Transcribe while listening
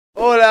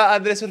Hola,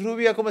 Andrés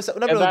Rubia, ¿cómo estás?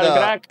 Una ¿Qué tal,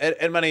 pregunta, crack?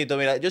 hermanito,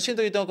 mira, yo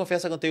siento que tengo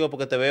confianza contigo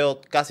porque te veo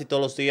casi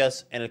todos los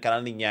días en el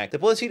canal Niñac. ¿Te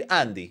puedo decir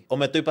Andy o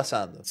me estoy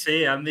pasando?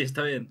 Sí, Andy,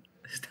 está bien.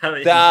 Está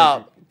bien,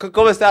 sí, sí.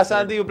 ¿Cómo estás, Está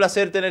bien. Andy? Un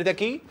placer tenerte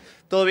aquí.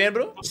 ¿Todo bien,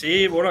 bro?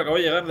 Sí, bueno, acabo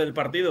de llegar del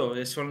partido.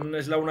 Es la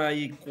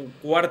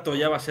 1:15,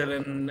 ya va a ser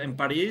en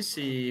París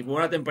y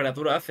buena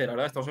temperatura hace, la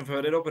verdad. Estamos en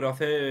febrero, pero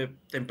hace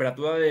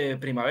temperatura de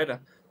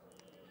primavera.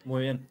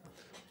 Muy bien.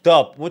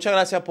 Top, muchas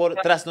gracias por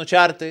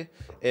trasnocharte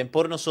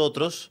por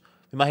nosotros.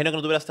 Me imagino que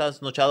no te hubieras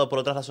trasnochado por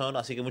otra razón,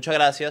 así que muchas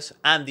gracias,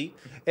 Andy.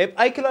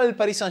 Hay que hablar del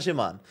Paris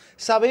Saint-Germain.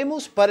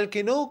 Sabemos, para el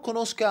que no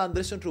conozca a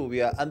Andrés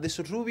Rubia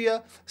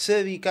se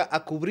dedica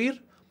a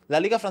cubrir la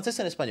Liga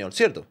Francesa en español,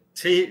 ¿cierto?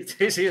 Sí,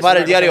 sí, sí, es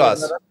Para el una cosa diario muy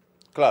AS. rara.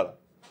 Claro.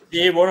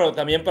 Y bueno,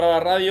 también para la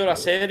radio, la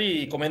SER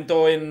y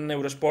comento en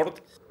Eurosport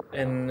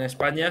en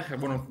España.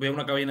 Bueno, voy a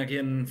una cabina aquí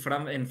en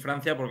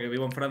Francia porque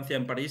vivo en Francia,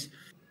 en París,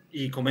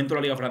 y comento la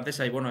Liga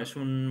Francesa. Y bueno, es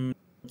una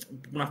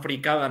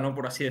fricada, ¿no?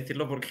 Por así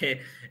decirlo,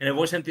 porque en el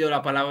buen sentido de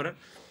la palabra.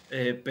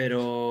 Tú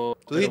Pero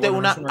dijiste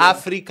bueno, no es una una liga.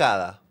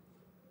 africada.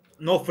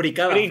 No,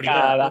 fricada,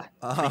 fricada.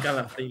 No,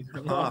 Fricada. fricada,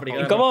 Ah, no, ¿Y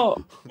africada no. cómo,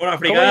 Bueno, cómo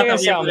africada llega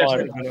ese también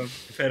puede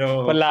ser,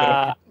 amor? Por pero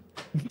la,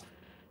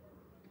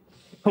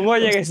 ¿Cómo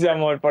llega ese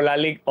amor por la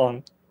Ligue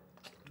 1?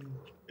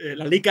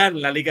 La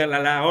Liga,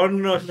 la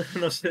ON, no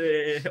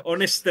sé,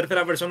 ON es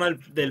tercera persona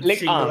del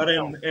Ligue 1. singular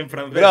en bro,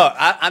 francés.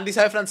 Andy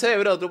sabe francés,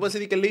 bro. Tú puedes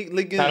decir que No, no.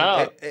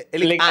 Ligue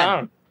Ligue 1.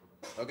 1.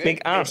 ¿Ok? Ligue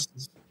 1.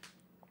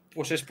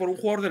 Pues es por un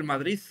jugador del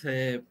Madrid,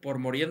 por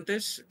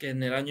Morientes, que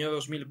en el año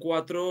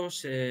 2004,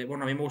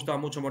 bueno, a mí me gustaba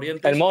mucho El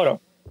Morientes, Moro.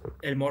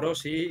 el Moro,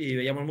 sí, y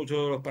veíamos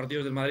mucho los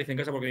partidos del Madrid en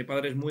casa porque mi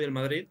padre es muy del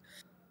Madrid.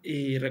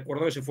 Y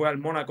recuerdo que se fue al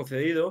Mónaco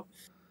cedido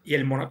y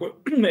el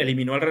Mónaco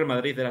eliminó al Real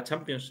Madrid de la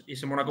Champions. Y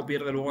ese Mónaco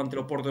pierde luego ante el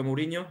Oporto de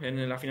Mourinho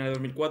en la final de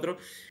 2004.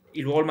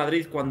 Y luego el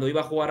Madrid, cuando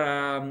iba a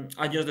jugar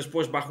años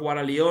después, va a jugar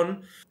a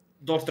Lyon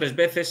dos, tres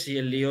veces. Y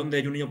el Lyon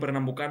de Juninho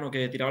Pernambucano,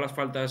 que tiraba las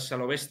faltas a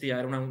lo bestia,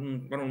 era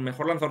bueno, un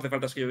mejor lanzador de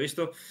faltas que yo he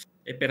visto.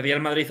 Perdía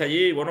el Madrid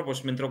allí y bueno,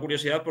 pues me entró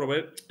curiosidad por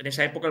ver en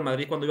esa época el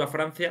Madrid cuando iba a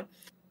Francia.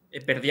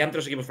 Perdía entre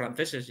los equipos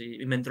franceses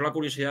y me entró la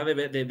curiosidad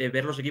de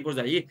ver los equipos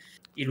de allí.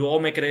 Y luego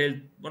me creé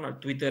el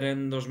Twitter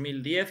en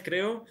 2010,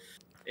 creo.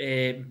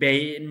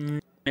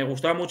 Me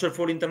gustaba mucho el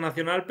fútbol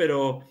internacional,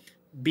 pero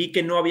vi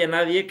que no había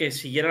nadie que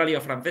siguiera la liga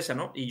francesa,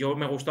 ¿no? Y yo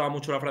me gustaba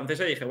mucho la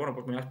francesa y dije, bueno,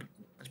 pues me voy a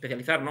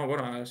especializar, ¿no?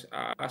 Bueno,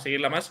 a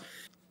seguirla más.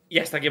 Y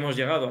hasta aquí hemos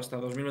llegado, hasta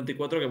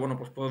 2024, que bueno,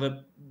 pues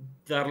puedo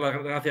dar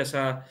las gracias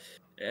a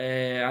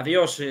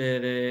Dios.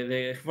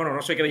 Bueno,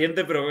 no soy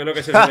creyente, pero es lo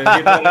que se suele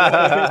decir.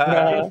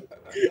 No.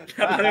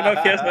 Dar las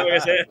gracias a lo que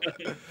sea.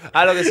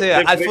 A lo que sea,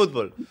 De, al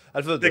fútbol.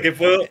 Al de fútbol. que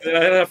puedo, de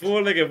gracias al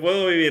fútbol, de que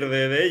puedo vivir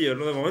de ello,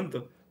 ¿no? De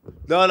momento.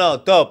 No,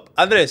 no, top.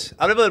 Andrés,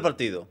 hablemos del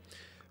partido.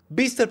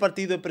 ¿Viste el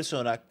partido en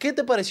persona? ¿Qué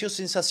te pareció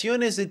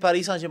sensaciones del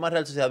Paris Saint-Germain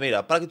Real Sociedad?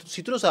 Mira,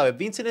 si tú no sabes,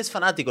 Vincent es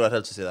fanático de la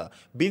Real Sociedad.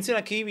 Vincent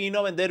aquí vino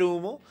a vender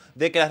humo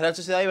de que la Real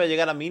Sociedad iba a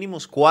llegar a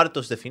mínimos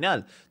cuartos de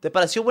final. ¿Te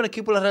pareció buen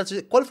equipo la Real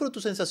Sociedad? ¿Cuáles fueron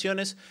tus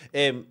sensaciones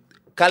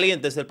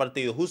calientes del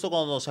partido, justo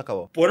cuando se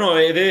acabó? Bueno,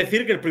 he de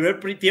decir que el primer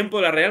tiempo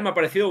de la Real me ha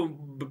parecido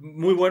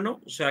muy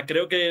bueno. O sea,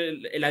 creo que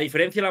la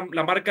diferencia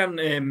la marcan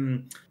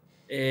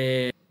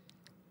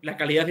la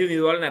calidad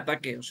individual en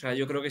ataque. O sea,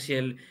 yo creo que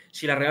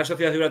si la Real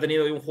Sociedad hubiera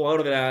tenido un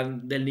jugador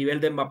del nivel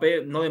de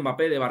Mbappé, no de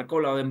Mbappé, de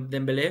Barcola o de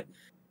Dembélé,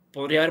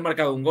 podría haber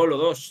marcado un gol o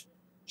dos.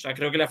 O sea,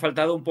 creo que le ha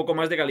faltado un poco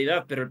más de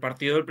calidad, pero el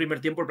partido del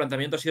primer tiempo, el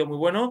planteamiento ha sido muy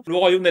bueno.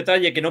 Luego hay un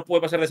detalle que no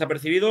puede pasar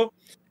desapercibido.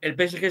 El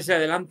PSG se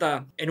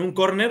adelanta en un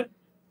córner.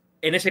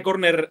 En ese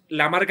córner,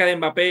 la marca de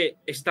Mbappé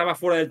estaba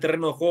fuera del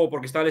terreno de juego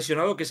porque estaba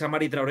lesionado, que es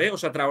Amari Traoré. O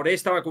sea, Traoré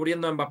estaba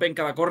cubriendo a Mbappé en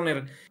cada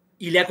córner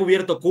y le ha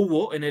cubierto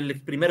Cubo en el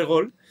primer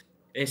gol.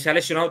 Se ha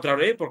lesionado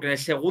Traoré porque en el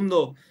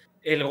segundo,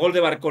 el gol de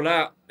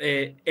Barcolá,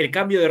 el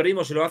cambio de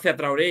ritmo se lo hace a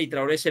Traoré y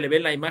Traoré se le ve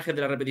en la imagen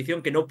de la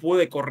repetición que no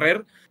puede correr,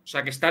 o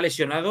sea, que está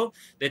lesionado.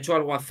 De hecho,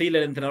 Alguacil,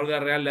 el entrenador de la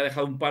Real, le ha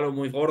dejado un palo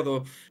muy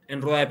gordo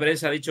en rueda de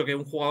prensa. Ha dicho que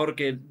un jugador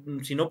que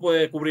si no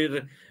puede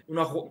cubrir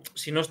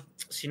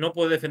si no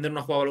puede defender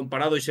una jugada a balón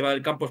parado y se va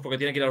del campo es porque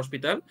tiene que ir al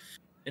hospital.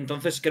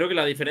 Entonces creo que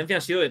la diferencia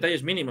han sido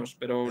detalles mínimos,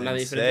 pero la ¿En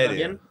diferencia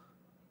serio? también,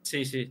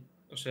 sí, sí.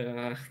 O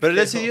sea, Pero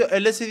creo.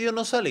 él decidió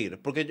no salir,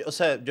 porque,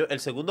 el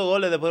segundo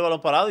gol es después del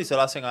balón parado y se lo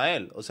hacen a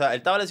él. O sea, él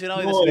estaba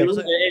lesionado y No, decidió no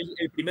salir.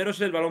 el primero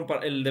es el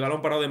de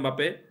balón parado de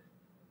Mbappé.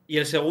 Y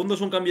el segundo es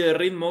un cambio de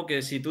ritmo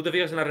que si tú te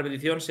fijas en la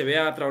repetición se ve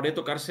a Traoré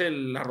tocarse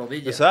la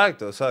rodilla.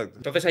 Exacto, exacto.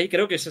 Entonces ahí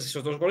creo que esos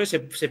dos goles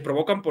se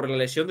provocan por la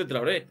lesión de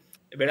Traoré.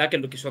 Es verdad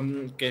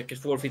que es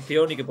fútbol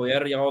ficción y que podría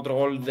haber llegado otro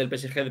gol del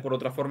PSG por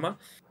otra forma.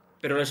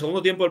 Pero en el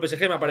segundo tiempo el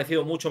PSG me ha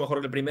parecido mucho mejor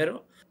que el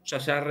primero. O sea,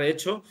 se ha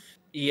rehecho.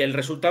 Y el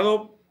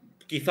resultado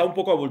quizá un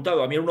poco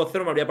abultado. A mí el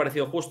 1-0 me habría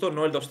parecido justo,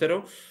 no el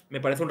 2-0. Me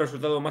parece un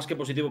resultado más que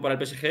positivo para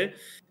el PSG.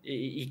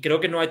 Y creo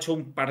que no ha hecho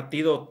un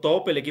partido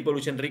top el equipo de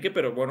Luis Enrique,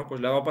 pero bueno, pues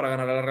le ha dado para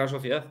ganar a la Real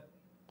Sociedad.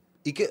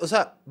 Y que, o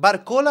sea,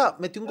 Barcola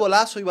metió un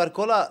golazo y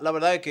Barcola, la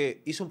verdad es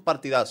que hizo un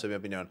partidazo, en mi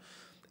opinión.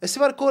 Ese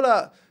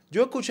Barcola,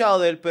 Yo he escuchado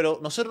de él, pero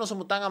nosotros no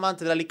somos tan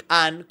amantes de la Ligue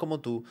 1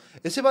 como tú.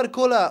 Ese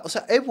Barcola, o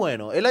sea, es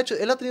bueno. Él ha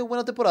tenido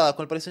buena temporada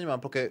con el Paris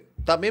Saint-Germain, porque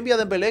también vi a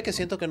Dembélé, que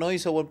siento que no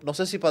hizo no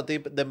sé si para ti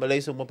Dembélé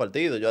hizo un buen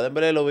partido. Yo a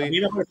Dembélé lo A vi mí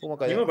me como a mí me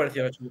callado.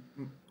 pareció,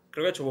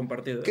 creo que ha hecho buen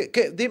partido.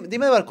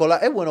 Dime de Barcola,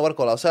 es bueno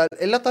Barcola, o sea,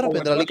 él la está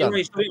rompiendo la Ligue 1.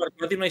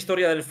 Barcola tiene una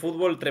historia del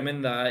fútbol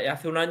tremenda.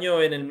 Hace un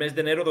año, en el mes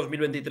de enero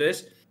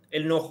 2023,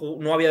 él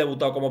no había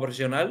debutado como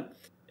profesional.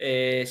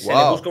 Se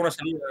le busca Wow. una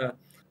salida.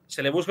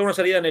 Se le busca una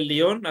salida en el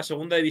Lyon, a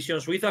segunda división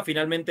suiza.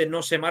 Finalmente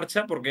no se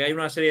marcha porque hay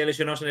una serie de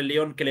lesionados en el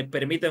Lyon que le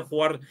permiten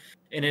jugar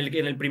en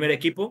el primer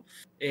equipo,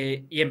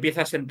 y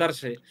empieza a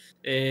sentarse.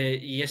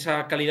 Y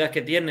esa calidad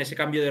que tiene, ese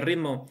cambio de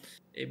ritmo,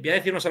 voy a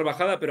decir una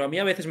salvajada, pero a mí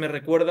a veces me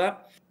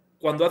recuerda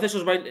cuando hace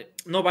esos bailes,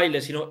 no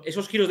bailes, sino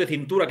esos giros de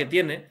cintura que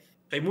tiene.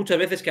 Hay muchas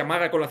veces que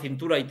amaga con la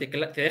cintura y te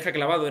deja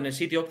clavado en el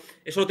sitio.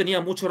 Eso lo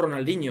tenía mucho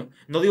Ronaldinho.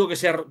 No digo que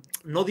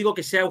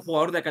sea un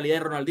jugador de la calidad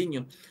de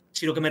Ronaldinho,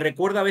 sino que me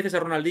recuerda a veces a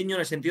Ronaldinho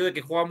en el sentido de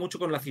que juega mucho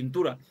con la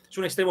cintura. Es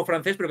un extremo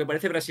francés, pero que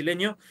parece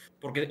brasileño,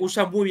 porque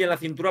usa muy bien la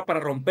cintura para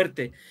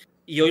romperte.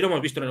 Y hoy lo hemos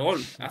visto en el gol.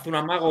 Hace un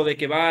amago de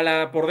que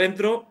va por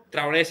dentro,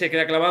 Traoré se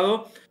queda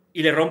clavado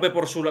y le rompe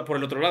por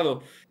el otro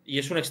lado. Y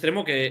es un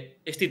extremo que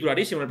es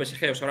titularísimo en el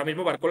PSG. O sea, ahora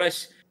mismo Barcola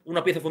es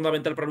una pieza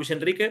fundamental para Luis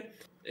Enrique.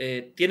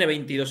 Tiene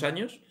 22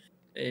 años.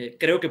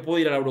 Creo que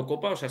puede ir a la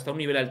Eurocopa. O sea, está a un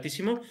nivel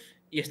altísimo.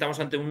 Y estamos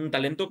ante un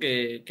talento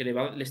que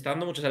le está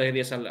dando muchas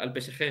alegrías al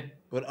PSG.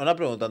 Bueno, una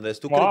pregunta,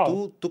 Andrés.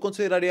 Wow. ¿Tú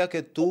considerarías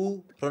que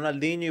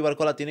Ronaldinho y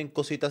Barcola tienen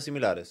cositas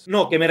similares?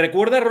 No, que me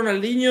recuerda a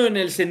Ronaldinho en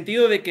el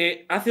sentido de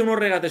que hace unos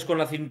regates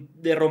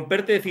de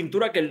romperte de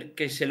cintura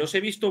que se los he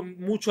visto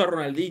mucho a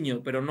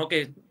Ronaldinho, pero no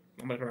que...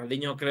 Hombre,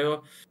 Ronaldinho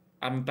creo,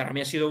 para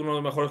mí ha sido uno de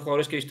los mejores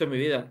jugadores que he visto en mi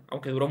vida,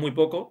 aunque duró muy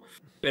poco,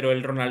 pero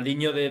el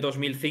Ronaldinho de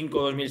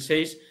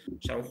 2005-2006,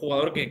 o sea, un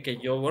jugador que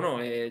yo,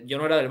 bueno, yo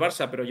no era del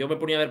Barça, pero yo me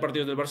ponía a ver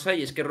partidos del Barça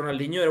y es que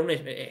Ronaldinho era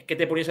que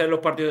te ponías a ver los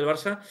partidos del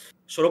Barça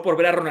solo por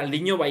ver a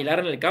Ronaldinho bailar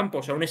en el campo,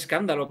 o sea, un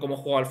escándalo como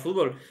juega al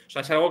fútbol. O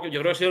sea, es algo que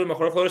yo creo que ha sido de los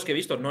mejores jugadores que he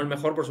visto, no el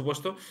mejor, por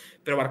supuesto,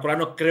 pero Barcola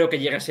no creo que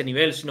llegue a ese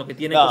nivel, sino que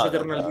tiene No, cosas de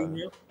no, no.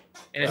 Ronaldinho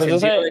en el sentido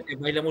de Entonces, que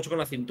baila mucho con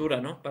la cintura,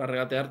 ¿no? Para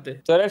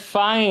regatearte. tú eres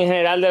fan en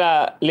general de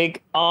la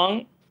Ligue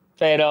 1,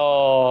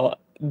 pero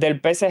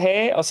del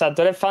PSG, o sea,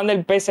 ¿tú eres fan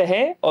del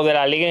PSG o de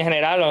la liga en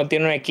general o no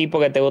tiene un equipo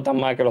que te gusta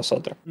más que los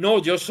otros?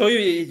 No, yo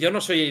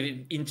no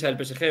soy hincha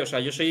del PSG, o sea,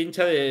 yo soy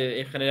hincha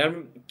en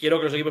general, quiero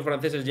que los equipos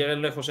franceses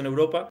lleguen lejos en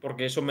Europa,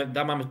 porque eso me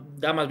da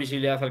más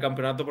visibilidad al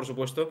campeonato, por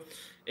supuesto.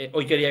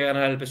 Hoy quería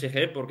ganar el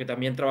PSG, porque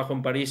también trabajo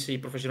en París y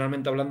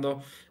profesionalmente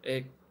hablando,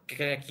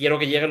 que quiero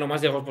que lleguen lo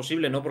más lejos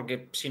posible, ¿no?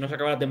 Porque si no se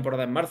acaba la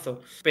temporada en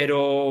marzo.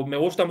 Pero me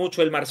gusta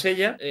mucho el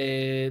Marsella,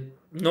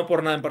 no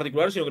por nada en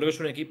particular, sino creo que es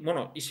un equipo,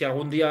 bueno, y si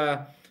algún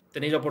día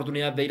tenéis la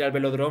oportunidad de ir al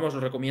Velódromo, os lo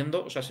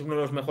recomiendo, o sea, es uno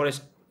de los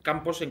mejores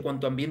campos en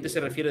cuanto a ambiente se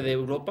refiere de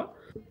Europa.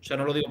 O sea,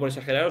 no lo digo por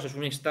exagerar, o sea, es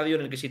un estadio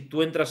en el que si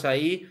tú entras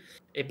ahí,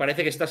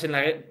 parece que estás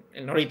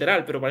no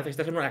literal, pero parece que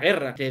estás en una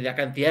guerra, de la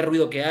cantidad de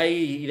ruido que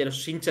hay y de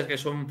los hinchas que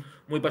son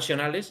muy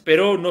pasionales.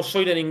 Pero no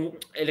soy de ningún...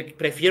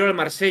 prefiero el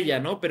Marsella,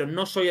 ¿no? Pero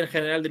no soy en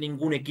general de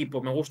ningún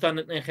equipo. Me gustan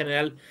en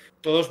general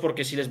todos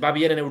porque si les va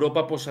bien en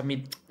Europa, pues a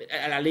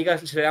la liga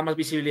se le da más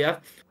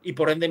visibilidad y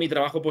por ende mi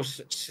trabajo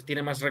pues se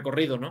tiene más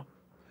recorrido, ¿no?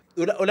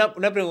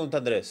 Una pregunta,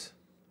 Andrés.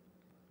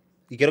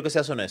 Y quiero que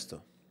seas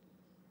honesto.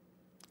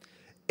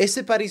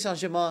 ¿Ese Paris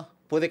Saint-Germain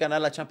puede ganar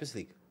la Champions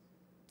League?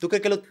 ¿Tú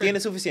crees que lo tiene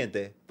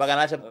suficiente para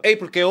ganar la Champions League?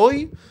 Porque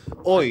hoy,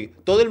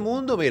 todo el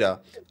mundo,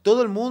 mira,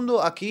 todo el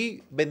mundo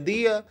aquí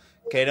vendía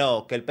que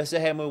no, que el PSG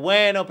es muy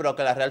bueno, pero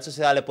que la Real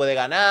Sociedad le puede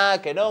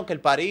ganar, que no, que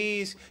el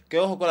París, que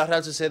ojo con la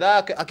Real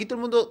Sociedad. Que aquí todo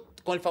el mundo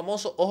con el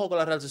famoso ojo con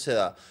la Real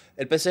Sociedad.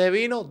 El PSG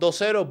vino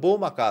 2-0,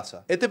 boom, a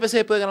casa. Este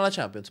PSG puede ganar la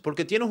Champions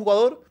porque tiene un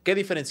jugador que es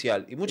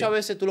diferencial. Y muchas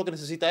veces tú lo que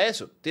necesitas es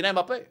eso. Tiene a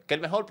Mbappé, que es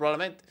el mejor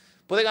probablemente.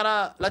 ¿Puede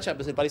ganar la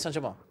Champions el Paris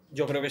Saint-Germain?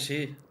 Yo creo que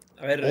sí.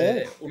 A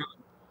ver, Oh.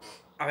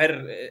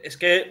 es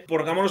que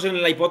pongámonos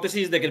en la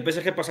hipótesis de que el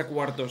PSG pasa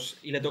cuartos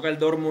y le toca el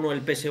Dortmund o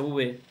el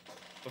PSV.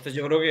 Entonces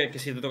yo creo que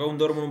si te toca un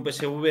Dortmund o un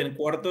PSV en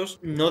cuartos,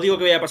 no digo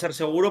que vaya a pasar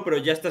seguro, pero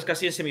ya estás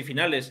casi en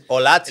semifinales. O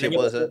El Lazio año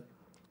puede pasado, ser.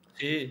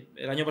 sí,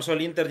 el año pasado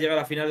el Inter llega a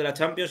la final de la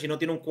Champions y no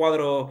tiene un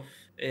cuadro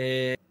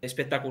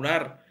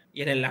espectacular.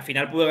 Y en la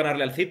final pudo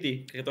ganarle al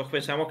City, que todos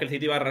pensamos que el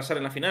City iba a arrasar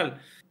en la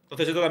final.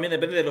 Entonces esto también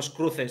depende de los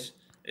cruces.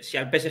 Si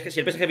el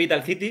PSG evita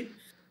al City,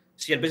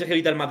 si el PSG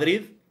evita al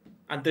Madrid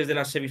antes de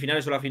las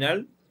semifinales o la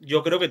final,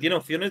 yo creo que tiene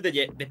opciones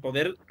de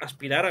poder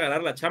aspirar a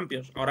ganar la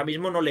Champions. Ahora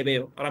mismo no le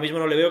veo. Ahora mismo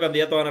no le veo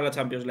candidato a ganar la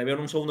Champions. Le veo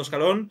en un segundo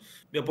escalón.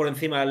 Veo por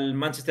encima al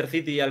Manchester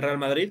City y al Real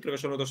Madrid. Creo que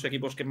son los dos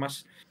equipos que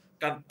más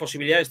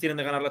posibilidades tienen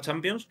de ganar la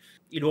Champions.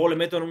 Y luego le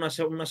meto en una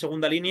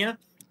segunda línea,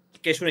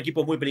 que es un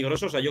equipo muy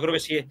peligroso. O sea, yo creo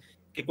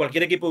que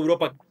cualquier equipo de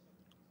Europa,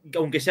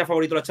 aunque sea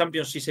favorito a la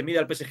Champions, si se mide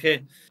al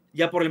PSG,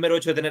 ya por el mero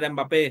hecho de tener a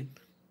Mbappé,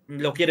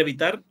 lo quiere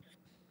evitar.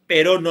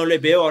 Pero no le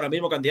veo ahora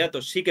mismo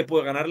candidato. Sí que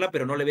puede ganarla,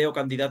 pero no le veo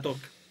candidato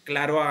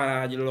claro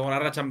a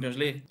lograr la Champions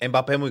League.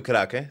 Mbappé es muy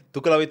crack, ¿eh?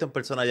 Tú que lo has visto en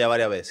persona ya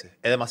varias veces.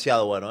 Es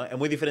demasiado bueno, ¿eh? Es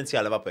muy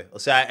diferencial Mbappé. O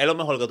sea, es lo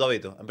mejor que tú has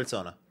visto en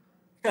persona.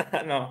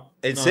 No.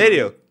 ¿En No,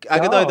 serio? ¿A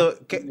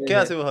qué, No. qué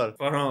hace mejor?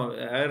 Bueno,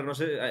 a ver, no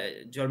sé.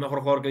 Yo el mejor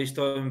jugador que he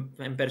visto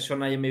en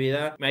persona y en mi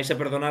vida, me vais a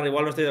perdonar,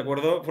 igual no estoy de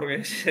acuerdo, porque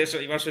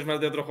eso, igual sois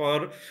más de otro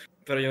jugador,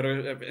 pero yo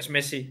creo que es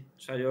Messi. O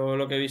sea, yo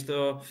lo que he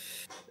visto.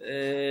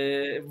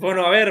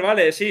 Bueno, a ver,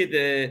 vale, sí.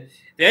 Te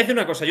voy a decir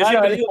una cosa. Yo Claro,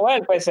 siempre él digo. fue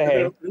al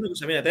Pero PSG. una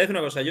cosa, mira, te voy a decir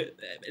una cosa.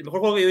 El mejor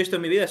jugador que yo he visto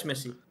en mi vida es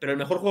Messi, pero el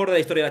mejor jugador de la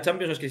historia de la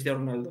Champions es Cristiano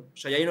Ronaldo. O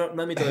sea, y ahí no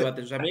admito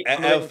debates. O sea, a mí,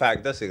 Es un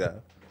facto, sí,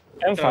 claro.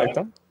 En claro,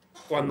 falta.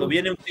 cuando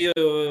viene un tío,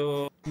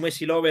 un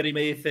Messi lover, y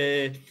me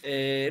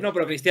dice, no,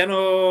 pero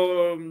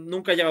Cristiano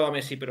nunca ha llegado a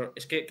Messi, pero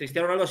es que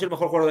Cristiano Ronaldo ha sido el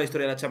mejor jugador de la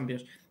historia de la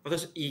Champions.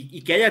 Entonces,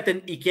 que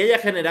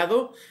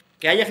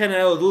haya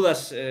generado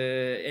dudas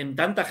en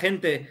tanta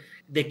gente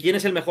de quién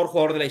es el mejor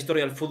jugador de la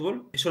historia del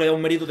fútbol, eso le da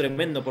un mérito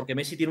tremendo, porque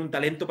Messi tiene un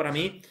talento para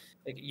mí.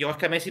 Yo es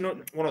que a Messi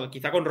no, bueno,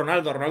 quizá con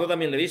Ronaldo, a Ronaldo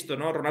también le he visto,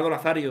 ¿no? Ronaldo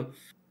Nazario,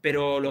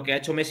 pero lo que ha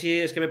hecho Messi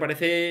es que me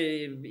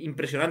parece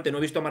impresionante. No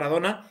he visto a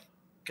Maradona,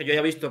 que yo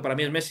haya visto, para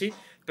mí es Messi,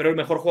 pero el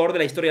mejor jugador de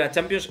la historia de la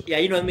Champions, y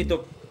ahí no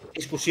admito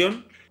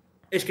discusión,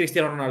 es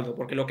Cristiano Ronaldo,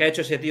 porque lo que ha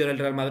hecho ese tío en el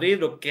Real Madrid,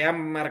 lo que ha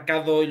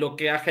marcado y lo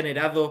que ha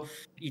generado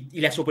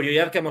y la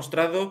superioridad que ha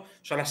mostrado, o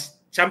sea,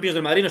 las Champions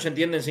del Madrid no se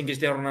entienden sin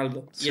Cristiano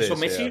Ronaldo. Y Sí, eso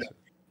sí,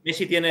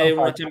 Messi tiene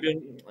una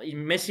Champions, y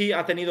Messi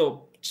ha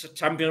tenido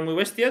Champions muy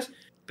bestias,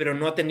 pero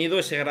no ha tenido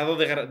ese grado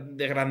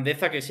de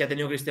grandeza que sí ha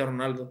tenido Cristiano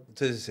Ronaldo.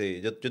 sí, sí,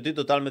 sí. Yo estoy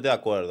totalmente de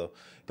acuerdo.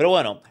 Pero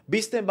bueno,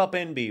 viste a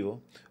Mbappé en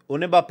vivo.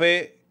 Un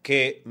Mbappé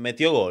que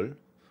metió gol.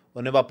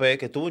 Un Mbappé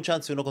que tuvo un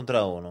chance 1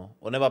 contra 1.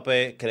 Un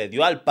Mbappé que le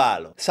dio al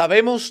palo.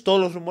 Sabemos todos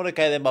los rumores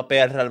que hay de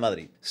Mbappé al Real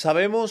Madrid.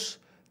 Sabemos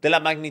de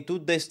la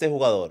magnitud de este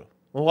jugador.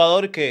 Un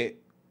jugador que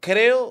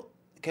creo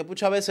que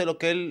muchas veces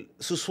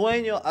su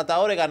sueño hasta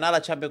ahora es ganar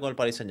la Champions con el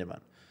Paris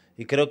Saint-Germain.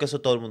 Y creo que eso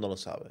todo el mundo lo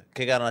sabe,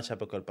 que gana la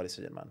Champions con el Paris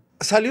Saint-Germain.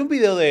 Salió un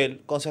video de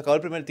él cuando se acabó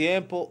el primer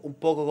tiempo, un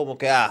poco como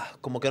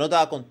que no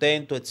estaba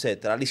contento,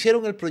 etcétera. Le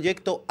hicieron el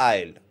proyecto a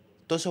él.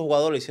 Todos esos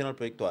jugadores le hicieron el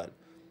proyecto a él.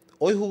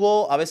 Hoy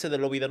jugó a veces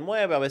lo vi de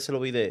 9, a veces lo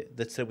vi de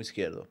extremo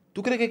izquierdo.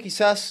 ¿Tú crees que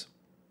quizás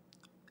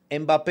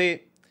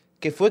Mbappé,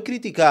 que fue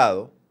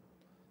criticado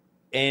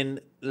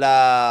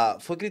la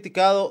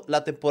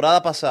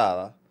temporada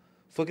pasada,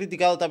 fue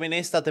criticado también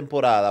esta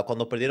temporada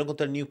cuando perdieron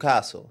contra el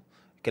Newcastle,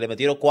 que le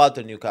metieron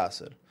 4 en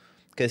Newcastle,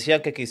 que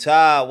decían que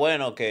quizá,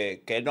 bueno,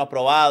 que él no ha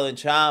probado en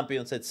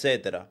Champions,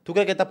 etcétera? ¿Tú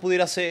crees que esta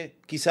pudiera ser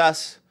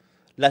quizás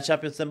la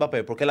Champions de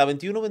Mbappé? Porque la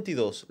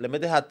 21-22 le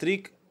mete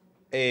hat-trick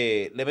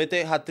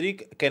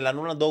que le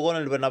anulan 2 goles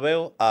en el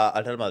Bernabéu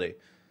al Real Madrid.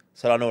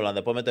 Se lo anulan,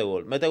 después mete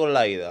gol. Mete gol en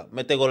la ida,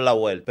 mete gol en la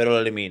vuelta, pero lo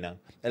eliminan.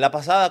 En la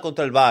pasada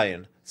contra el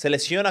Bayern, se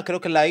lesiona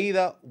creo que en la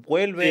ida,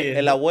 vuelve Sí,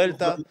 en la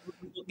vuelta.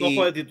 no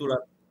juega de titular.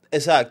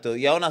 Exacto,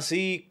 y aún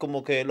así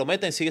como que lo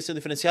meten, sigue siendo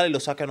diferencial y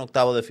lo sacan en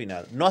octavo de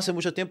final. No hace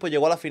mucho tiempo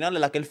llegó a la final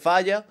en la que él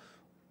falla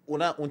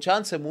un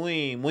chance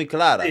muy, muy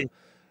clara. Sí,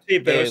 sí,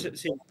 pero Eh,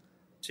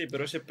 sí,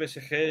 pero ese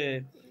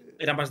PSG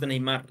era más de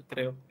Neymar,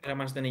 creo. Era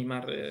más de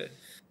Neymar.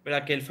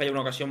 Verdad que él falla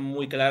una ocasión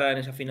muy clara en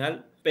esa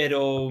final,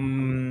 pero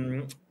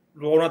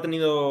luego no ha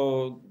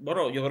tenido.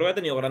 Bueno, yo creo que ha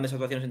tenido grandes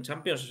actuaciones en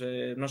Champions.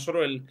 No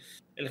solo el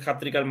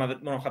hat-trick al Madrid.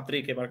 Bueno,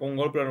 hat-trick, que marcó un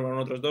gol, pero no fueron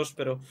otros 2.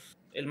 Pero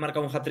él marca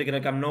un hat-trick en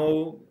el Camp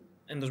Nou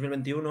en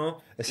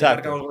 2021.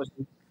 exacto.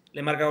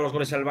 Le marca los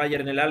goles al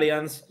Bayern en el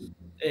Allianz.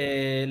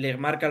 Le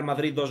marca al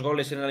Madrid 2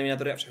 goles en la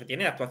eliminatoria. O sea,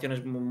 tiene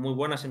actuaciones muy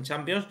buenas en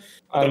Champions.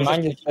 Otra Al cosa es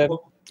que Manchester.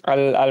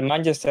 Al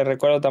Manchester,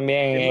 recuerdo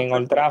también en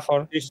Old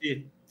Trafford. Sí,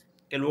 sí.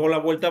 Que luego en la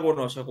vuelta,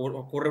 bueno, se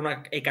ocurre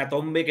una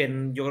hecatombe que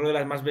yo creo de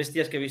las más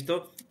bestias que he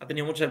visto. Ha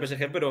tenido muchos el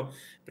PSG, pero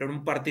en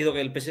un partido que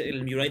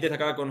el United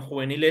acaba con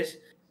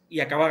juveniles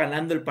y acaba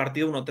ganando el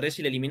partido 1-3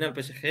 y le elimina al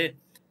PSG.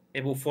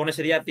 Buffon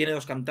ese día tiene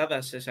 2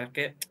 cantadas. O sea,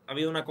 que ha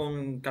habido una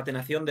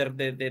concatenación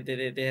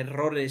de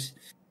errores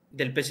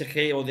del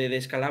PSG o de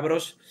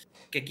descalabros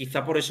que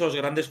quizá por esos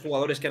grandes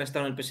jugadores que han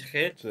estado en el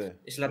PSG,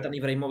 Sí. Zlatan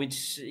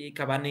Ibrahimovic,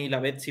 Cavani,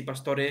 Lavezzi,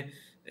 Pastore,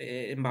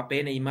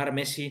 Mbappé, Neymar,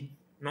 Messi,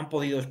 no han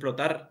podido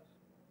explotar.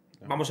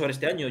 Vamos a ver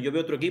este año. Yo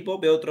veo otro equipo,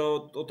 veo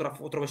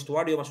otro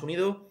vestuario más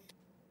unido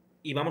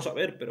y vamos a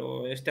ver,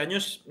 pero este año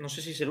no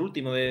sé si es el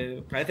último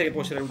parece que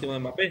puede ser el último de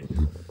Mbappé.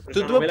 Pero es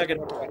una novela que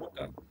no acaba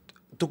nunca.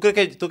 ¿Tú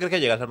crees que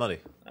llegas al Madrid?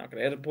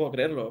 Puedo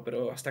creerlo,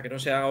 pero hasta que no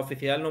sea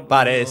oficial no.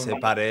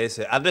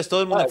 Parece. Antes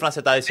todo el mundo en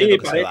Francia está diciendo Sí,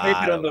 que parece, se va.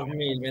 pero en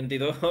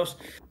 2022.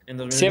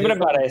 Siempre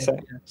parece.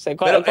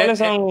 ¿Cuáles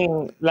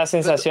son las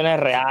sensaciones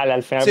reales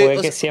al final? Sí, Porque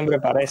es que siempre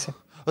parece.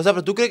 O sea,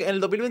 pero tú crees que en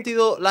el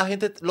 2022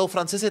 los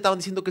franceses estaban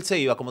diciendo que él se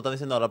iba, como están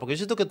diciendo ahora. Porque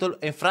yo siento que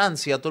en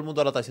Francia todo el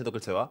mundo ahora está diciendo que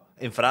él se va.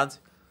 En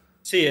Francia.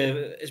 Sí,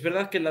 es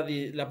verdad que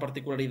la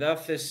particularidad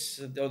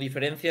o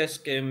diferencia es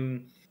que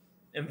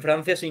en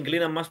Francia se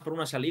inclinan más por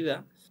una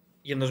salida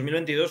y en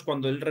 2022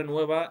 cuando él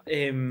renueva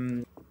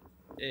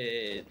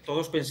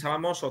todos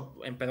pensábamos,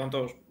 perdón,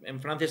 todos,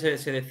 en Francia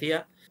se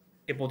decía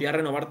que podía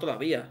renovar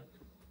todavía.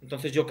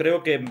 Entonces yo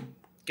creo que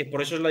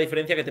por eso es la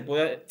diferencia que te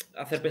puede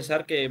hacer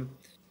pensar que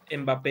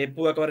Mbappé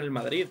puede acabar en el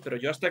Madrid, pero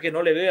yo hasta que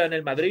no le vea en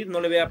el Madrid,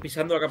 no le vea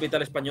pisando la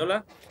capital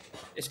española,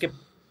 es que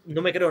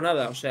no me creo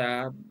nada. O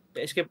sea,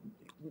 es que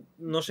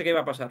no sé qué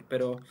va a pasar,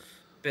 pero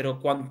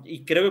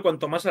y creo que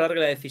cuanto más alargue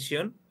la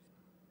decisión,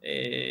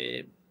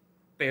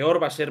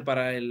 peor va a ser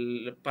para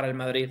el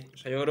Madrid. O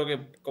sea, yo creo que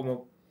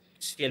como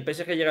si el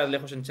PSG llega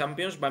lejos en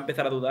Champions, va a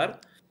empezar a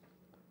dudar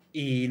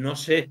y no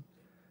sé.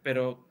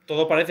 Pero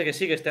todo parece que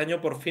sí, que este año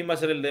por fin va a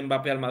ser el de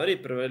Mbappé al Madrid,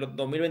 pero el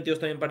 2022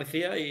 también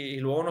parecía y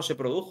luego no se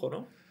produjo,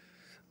 ¿no?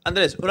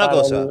 Andrés, una Claro,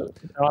 cosa. el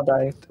nota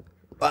ahí.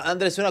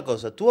 Andrés, una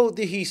cosa. Tú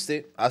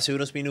dijiste hace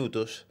unos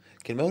minutos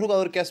que el mejor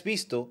jugador que has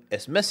visto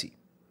es Messi.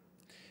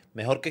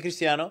 Mejor que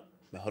Cristiano,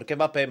 mejor que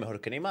Mbappé, mejor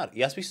que Neymar.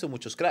 Y has visto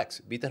muchos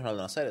cracks. Viste a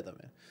Ronaldo Nazario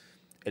también.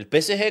 El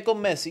PSG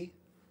con Messi,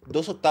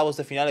 2 octavos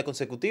de finales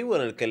consecutivos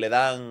en el que le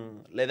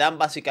dan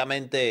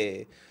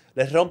básicamente,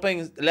 les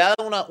rompen,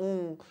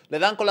 le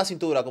dan con la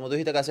cintura, como tú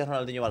dijiste que hacía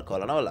Ronaldinho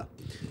Marcola, ¿no? ¿Verdad?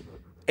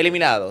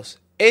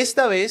 Eliminados.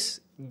 Esta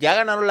vez ya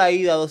ganaron la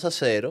ida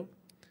 2-0.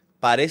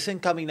 Parece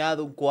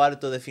encaminado un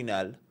cuarto de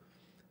final.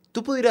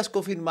 ¿Tú pudieras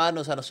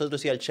confirmarnos a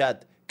nosotros y al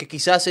chat que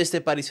quizás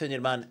este Paris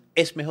Saint-Germain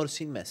es mejor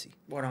sin Messi?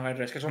 Bueno, a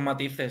ver, es que son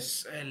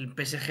matices. El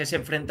PSG se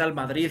enfrenta al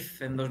Madrid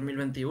en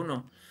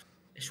 2021.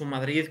 Es un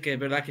Madrid que es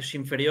verdad que es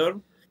inferior,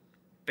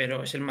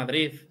 pero es el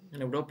Madrid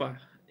en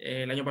Europa.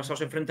 El año pasado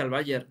se enfrenta al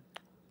Bayern.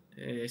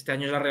 Este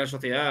año es la Real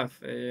Sociedad.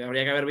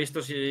 Habría que haber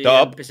visto si el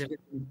Top. PSG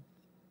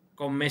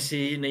con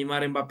Messi,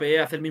 Neymar, Mbappé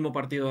hace el mismo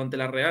partido ante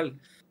la Real.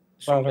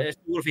 Claro. Es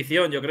fútbol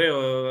ficción, yo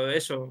creo,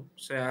 eso. O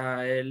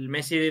sea, el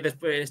Messi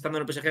después, estando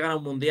en el PSG, gana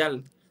un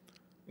mundial.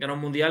 Gana un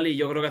mundial y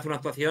yo creo que hace una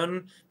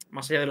actuación,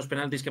 más allá de los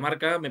penaltis que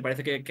marca, me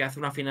parece que hace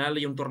una final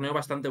y un torneo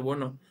bastante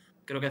bueno.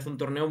 Creo que hace un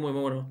torneo muy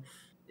bueno.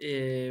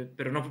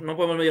 Pero no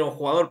podemos medir a un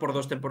jugador por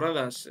 2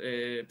 temporadas.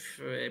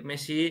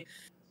 Messi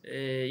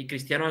y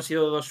Cristiano han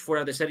sido dos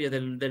fueras de serie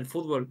del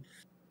fútbol.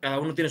 Cada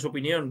uno tiene su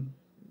opinión.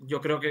 Yo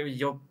creo que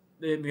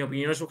mi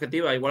opinión es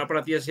subjetiva. Igual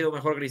para ti ha sido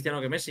mejor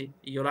Cristiano que Messi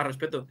y yo la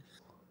respeto.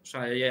 O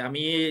sea, a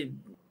mí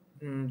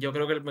yo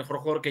creo que el mejor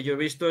jugador que yo he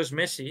visto es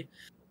Messi,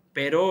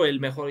 pero el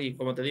mejor, y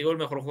como te digo, el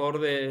mejor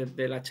jugador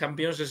de la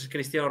Champions es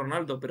Cristiano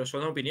Ronaldo, pero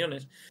son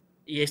opiniones.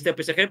 Y este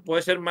PSG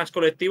puede ser más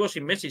colectivo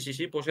sin Messi,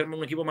 sí, puede ser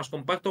un equipo más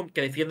compacto,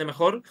 que defiende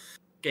mejor,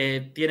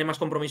 que tiene más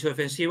compromiso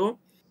defensivo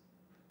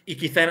y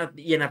quizá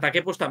en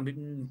ataque pues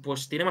también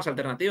pues tiene más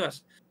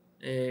alternativas.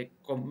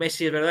 Con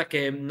Messi es verdad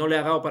que no le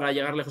ha dado para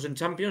llegar lejos en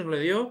Champions, no le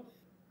dio,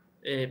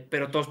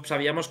 pero todos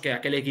sabíamos que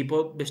aquel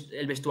equipo,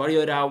 el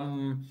vestuario era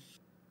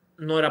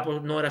no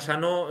era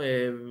sano,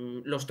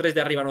 los tres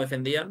de arriba no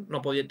defendían,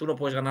 tú no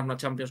puedes ganar una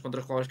Champions con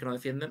 3 jugadores que no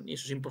defienden, y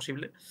eso es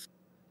imposible.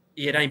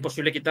 Y era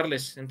imposible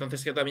quitarles,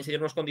 entonces que también se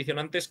dieron unos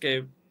condicionantes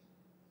que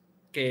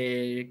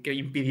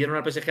impidieron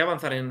al PSG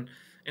avanzar en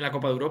la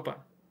Copa de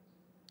Europa.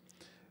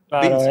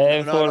 Claro, Vince,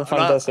 es fútbol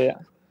fantasía.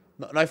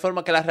 no hay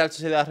forma que la Real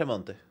Sociedad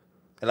remonte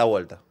en la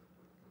vuelta.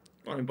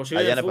 Bueno,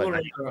 imposible Allá en en el fútbol,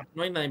 España.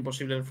 no hay nada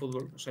imposible en el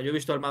fútbol. O sea, yo he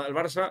visto al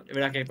Barça, es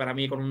verdad que para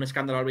mí con un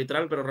escándalo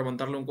arbitral, pero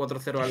remontarle un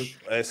 4-0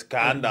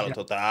 Escándalo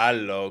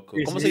total, loco.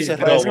 Sí, ¿Cómo se sí, dice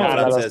por robo eso, en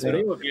escándalo, francés, sí. bro?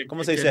 digo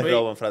 ¿Cómo se que dice no hay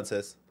robo en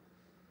francés?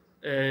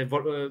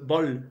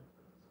 bol.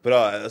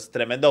 Bro, es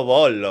tremendo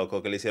bol,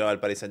 loco, que le hicieron al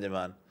Paris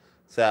Saint-Germain. O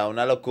sea,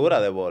 una locura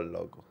de bol,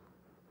 loco.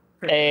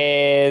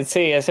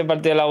 Sí, ese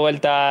partido de la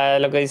vuelta,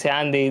 lo que dice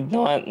Andy,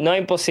 no es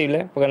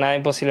imposible, porque nada es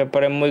imposible,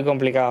 pero es muy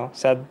complicado. O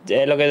sea,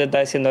 es lo que te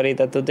está diciendo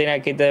ahorita. Tú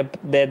tienes que irte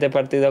de este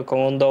partido con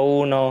un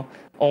 2-1,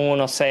 un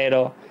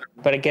 1-0,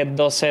 pero es que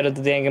 2-0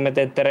 tú tienes que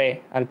meter 3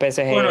 al Bueno,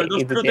 PSG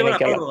el y tú 2-0 te va a tienes la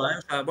que... prórroga, ¿eh?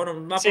 O sea, bueno,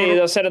 una Sí,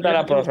 prórroga. 2-0 está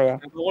la prórroga.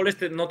 El gol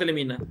este no te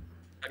elimina. O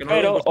sea, que no lo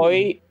veo Pero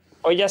imposible.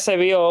 hoy ya se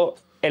vio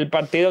el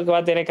partido que va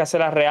a tener que hacer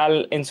la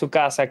Real en su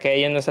casa, que es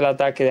yéndose el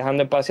ataque y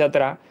dejando espacio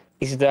atrás.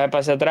 Y si te da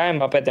espacio atrás,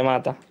 Mbappé te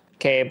mata.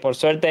 Que por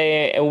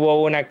suerte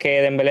hubo una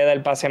que Dembélé da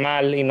el pase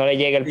mal y no le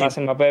llega el Sí, pase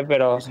a Mbappé,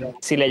 pero sí,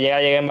 si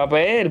llega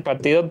Mbappé, el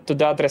partido tú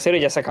te vas 3-0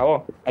 y ya se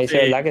acabó. Ahí sí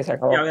es sí. verdad que se Y a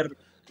acabó. ver,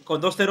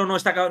 con 2-0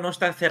 no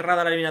está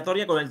cerrada la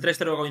eliminatoria, con el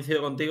 3-0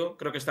 coincido contigo,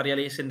 creo que estaría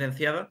ahí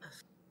sentenciada,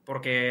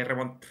 porque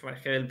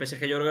es que el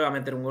PSG yo creo que va a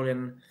meter un gol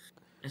en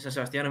San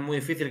Sebastián, es muy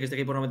difícil que este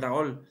equipo no meta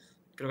gol.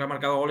 Creo que ha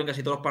marcado gol en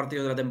casi todos los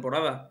partidos de la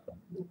temporada,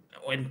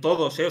 o en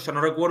todos, ¿eh? O sea,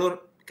 no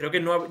recuerdo, creo que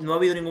no ha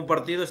habido ningún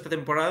partido esta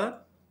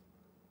temporada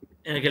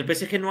en el que el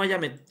PSG no haya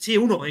metido. Sí,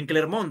 uno, en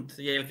Clermont.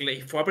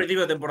 Y fue a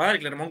principio de temporada, el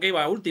Clermont que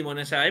iba último en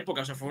esa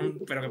época. O sea,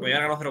 pero que podía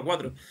haber ganado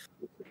 0-4.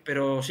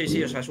 Pero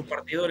sí, o sea, es un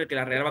partido en el que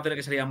la Real va a tener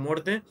que salir a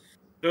muerte.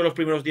 Creo que los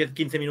primeros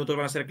 10-15 minutos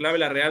van a ser clave.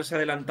 La Real se ha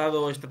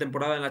adelantado esta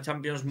temporada en la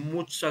Champions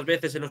muchas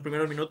veces en los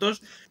primeros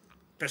minutos.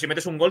 Pero si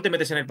metes un gol, te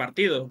metes en el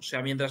partido. O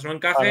sea, mientras no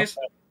Claro. encajes,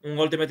 un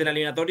gol te mete en la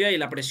eliminatoria y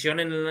la presión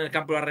en el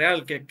campo de la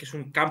Real, que es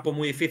un campo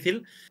muy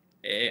difícil,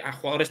 a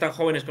jugadores tan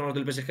jóvenes como los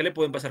del PSG le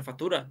pueden pasar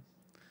factura.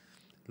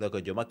 Loco,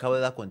 yo me acabo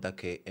de dar cuenta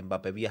que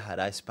Mbappé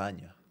viajará a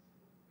España.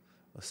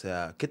 O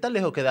sea, ¿qué tan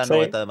lejos queda Sí.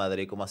 Noeta de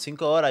Madrid? Como a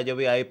 5 horas yo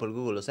vi ahí por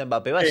Google. O sea,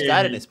 Mbappé va a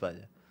estar en Eh,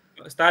 España.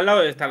 Está al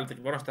lado está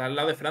al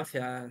lado de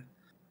Francia.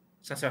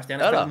 San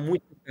Sebastián está Ahora, muy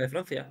cerca de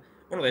Francia.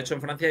 Bueno, de hecho,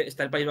 en Francia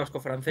está el País Vasco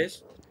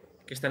francés,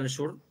 que está en el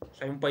sur. O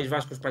sea, hay un País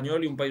Vasco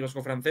español y un País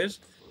Vasco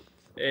francés.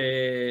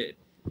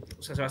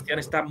 San Sebastián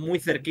está muy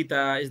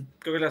cerquita,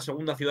 creo que es la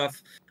segunda ciudad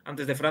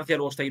antes de Francia,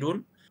 luego está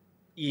Irún,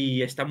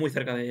 y está muy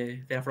cerca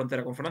de la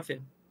frontera con Francia.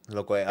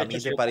 Loco, a De mí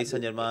hecho, de Paris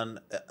Saint-Germain,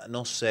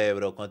 no sé,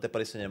 bro, con este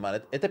Paris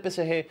Saint-Germain. Este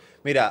PSG,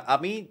 mira, a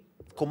mí,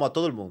 como a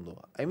todo el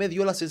mundo, a mí me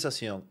dio la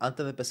sensación,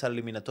 antes de empezar la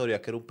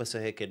eliminatoria, que era un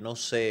PSG que no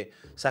sé,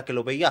 o sea, que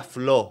lo veía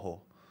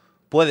flojo.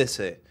 Puede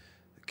ser,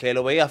 que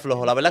lo veía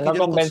flojo. La verdad que No yo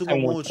no convence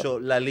consumo mucho. mucho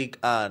la Ligue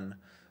 1,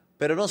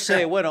 pero no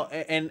sé, bueno,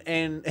 si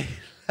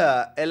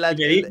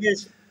me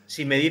dices,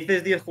 si me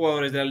dices 10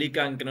 jugadores de la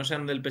Liga que no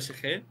sean del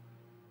PSG,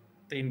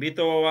 te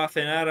invito a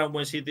cenar a un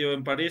buen sitio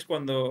en París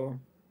cuando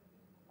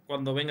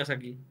vengas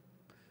aquí.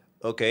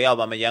 ok,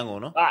 Aubameyang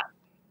uno. Ah,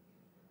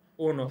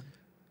 Uno.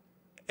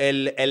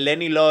 El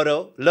Lenny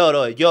Loro,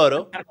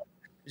 Lloro.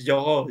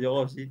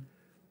 Jugó, sí.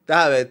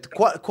 A ver,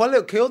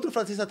 ¿qué otro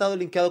francés ha estado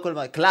linkeado con el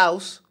Madrid?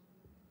 Klaus.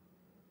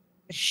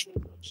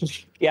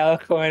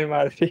 quedados con el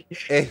Madrid.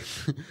 Eh,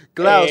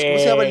 Klaus, ¿cómo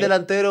se llama el Eh,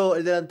 delantero?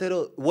 El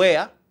delantero,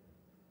 Wea.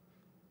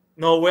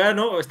 No, wea,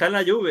 no, está en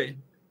la Juve.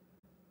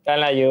 Está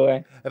en la Juve.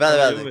 Espérate, En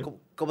la espérate. Juve.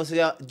 ¿Cómo se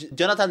llama?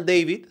 Jonathan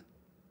David.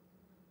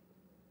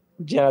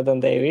 Jonathan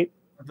David.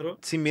 Otro.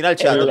 Sin mirar el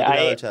chat, no El, te estoy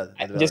mirando hay- el chat. No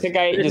estoy yo mirando sé el que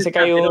chat. hay, Mires yo el sé que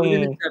chat, hay no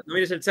mires el un. chat, no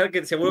mires el chat,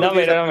 que seguro No, que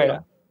tienes mira, no, arriba.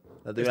 mira.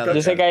 No estoy mirando Yo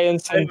el sé que chat. hay un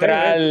Vale,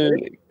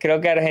 central,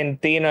 creo que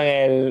argentino en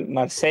el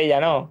Marsella,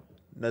 ¿no?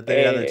 No estoy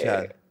mirando el Eh,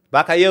 chat. ¿Cómo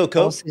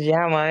Bakayoko. se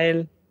llama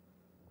él?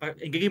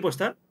 ¿En qué equipo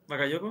está?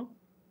 ¿Bakayoko?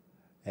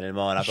 En el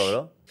Mónaco,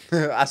 bro.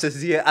 Hace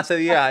 10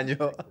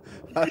 años.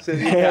 Hace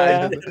 10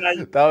 años.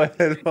 Estaba en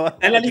el Está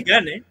en la Mónaco. Liga,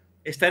 ¿eh?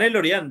 Está en el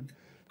Lorient.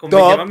 Con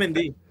Benjamin Top.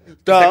 Mendy.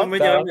 Está con Top.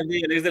 Benjamin Top.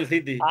 Mendy, el ex del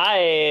City.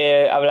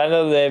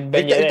 Hablando de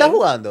Ben Él está Yedder.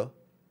 jugando.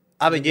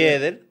 A Ben Ben Yedder.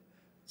 Yedder.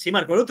 Sí,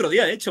 marcó el otro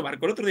día, de hecho.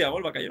 Marcó el otro día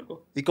gol,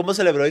 Bakayoko. ¿Y cómo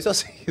celebró? Hizo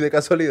así, de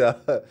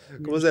casualidad.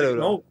 ¿Cómo No sé,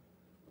 celebró? no.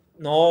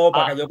 No,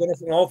 Ah, Bakayoko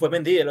no fue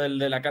Mendy. El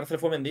de la cárcel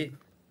fue Mendy.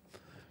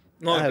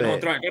 No, A el que no ver.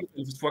 entró a la cárcel.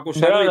 Fue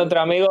acusado bro, y.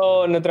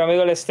 nuestro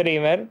amigo el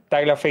streamer,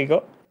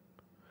 Tagliafico.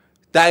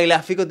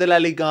 Tagliafico de la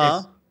Liga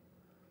 1.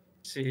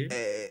 Sí.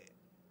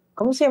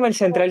 ¿Cómo se llama el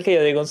central que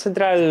yo digo? Un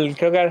central,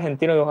 creo que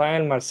argentino que juega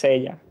en el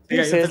Marsella. Sí, hay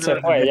un Ese se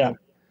central fue ya.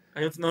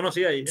 argentino. No,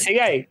 sí, ahí.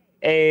 Sigue ahí.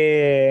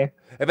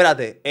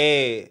 Espérate,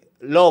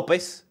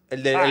 López,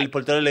 Ah, el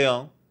portero de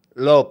León. Sí,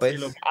 lo. López.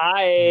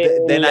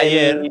 De el,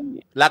 Nayer.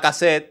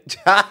 Lacazette.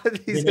 Ya De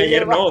dice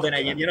Nayer lleva. no, de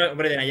Nayer ya no.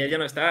 Hombre, de Nayer ya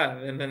no está.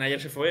 De Nayer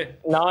se fue.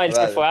 no, él se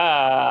Vale. fue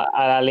a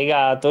la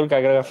Liga Turca,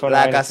 creo que fue una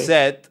vaina así.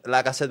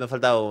 Lacazette, me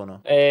faltaba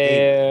uno.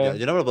 Eh,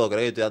 Yo no me lo puedo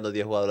creer que estoy dando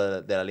 10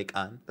 jugadores de la Ligue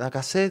 1.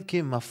 Lacazette,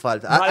 ¿quién más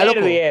falta? Valerdi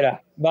Loco.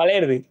 era.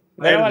 Valerdi.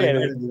 ¿No era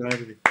Valerdi?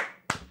 Valerdi.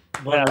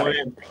 Bueno, Mira, muy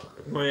bien.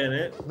 Muy bien,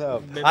 ¿eh? No.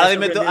 Me Ahora ha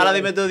dime, sorprendido.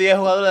 dime tú 10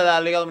 jugadores de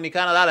la Liga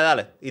Dominicana,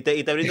 dale. Y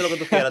te brindo lo que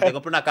tú quieras, te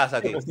compro una casa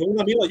aquí. Pues tengo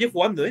un amigo allí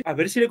jugando, ¿eh? A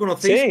ver si le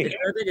conocéis. Sí.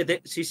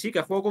 Espérate sí, que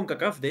ha jugado con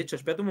CACAF. De hecho,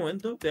 espérate un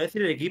momento. Te voy a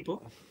decir el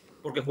equipo.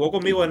 Porque jugó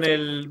conmigo en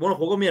el. Bueno,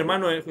 jugó con mi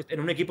hermano en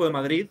un equipo de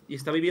Madrid y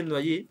está viviendo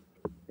allí.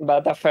 Va a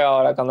estar feo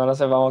ahora cuando no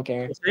sepamos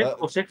quién es.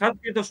 José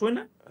Házquez, ¿te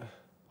suena?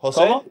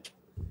 José ¿Cómo?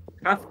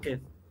 Házquez.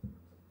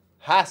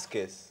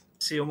 Jasquez,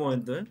 Sí, un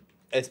momento, ¿eh?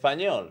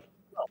 español.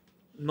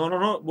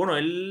 No. Bueno,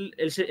 él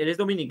es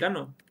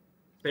dominicano.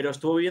 Pero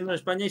estuvo viviendo en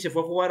España y se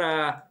fue a jugar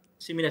a.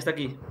 Sí, mira, está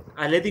aquí.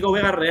 Atlético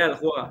Vega Real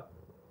juega.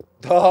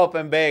 Top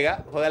en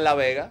Vega, juega en La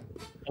Vega.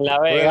 En La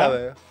Juega en La Vega.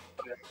 Vega.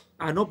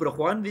 Ah, no, pero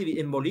juegan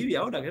en Bolivia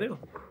ahora, creo.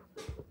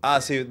 Ah,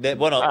 sí,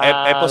 bueno,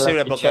 Ah, es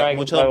posible los fichó porque el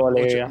equipo de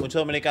Bolivia.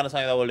 muchos dominicanos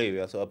han ido a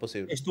Bolivia, eso es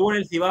posible. Estuvo en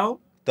el Cibao.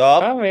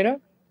 Top. Ah, mira.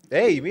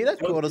 Ey, mira,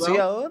 Estuvo en el conocí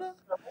Cibao. ahora.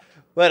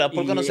 Bueno,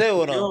 por Y conocer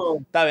uno. estudió-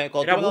 Está bien,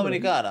 cuando Era tú vengas a bueno, ¿eh?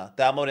 Dominicana,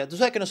 te vamos a morir. Tú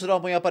sabes que nosotros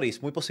vamos a ir a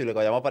París, muy posible que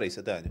vayamos a París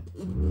este año.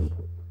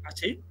 ¿Ah,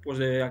 sí? Pues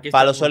aquí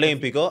Para está. los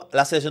Olímpicos,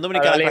 la selección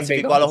dominicana Para los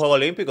clasificó a los Juegos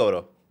Olímpicos,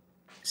 bro.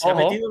 ¿Se ha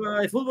Ojo. metido la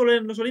de fútbol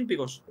en los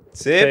Olímpicos?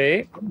 Sí.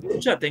 Sí.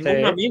 Escucha, tengo Sí.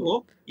 un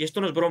amigo, y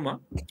esto no es broma,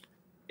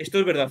 esto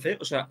es verdad, ¿eh?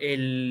 O sea,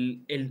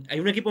 hay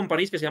un equipo en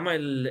París que se llama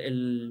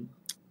el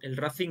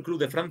Racing Club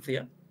de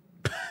Francia,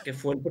 que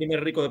fue el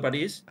primer rico de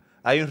París.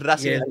 Hay un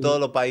Racing Y en todos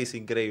los países,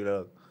 increíble,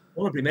 bro.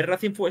 Bueno, el primer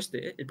Racing fue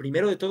este, ¿eh? El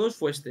primero de todos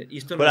fue este. Y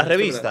esto Por la esto es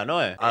revista, verdad.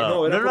 ¿no es?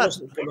 No, era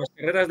por las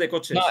carreras de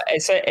coches. No,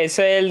 ese es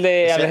el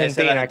de Ese es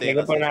Argentina, Argentina, que hay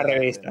que poner sí, una sí,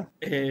 revista.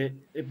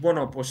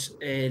 Bueno, pues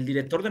el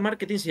director de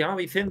marketing se llama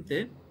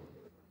Vicente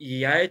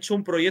y ha hecho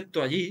un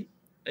proyecto allí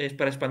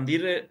para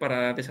expandir,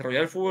 para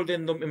desarrollar el fútbol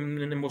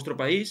en vuestro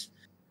país.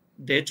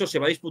 De hecho, se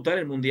va a disputar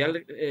el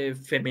Mundial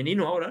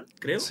femenino ahora,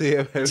 creo. Sí,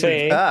 es Sí,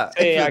 verdad.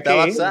 sí, Es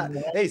verdad, aquí.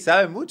 Ey,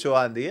 sabe mucho,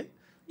 Andy, ¿eh?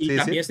 Y Sí,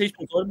 también sí. se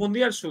disputó el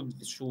Mundial sub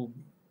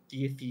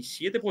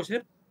 17, ¿puede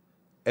ser?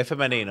 Es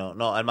femenino.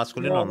 No, el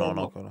masculino no.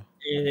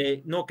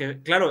 No,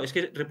 que claro, es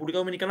que República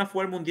Dominicana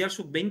fue al Mundial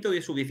sub 20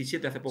 o sub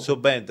 17 hace poco.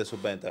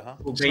 Sub-20, ajá.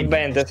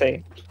 Sub-20,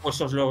 sí. Pues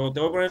os lo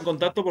tengo que poner en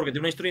contacto porque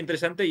tiene una historia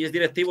interesante y es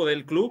directivo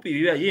del club y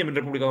vive allí en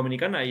República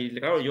Dominicana. Y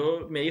claro,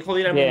 yo me dijo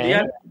de ir al Bien.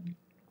 Mundial,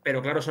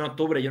 pero claro, es en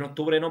octubre. Yo en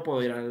octubre no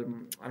puedo ir al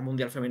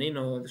Mundial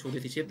femenino de sub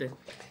 17. Me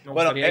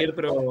Bueno, gustaría ir,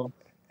 pero.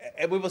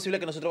 Es muy posible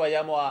que nosotros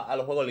vayamos a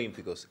los Juegos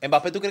Olímpicos.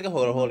 ¿Mbappé tú crees que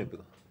juega a los Juegos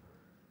Olímpicos?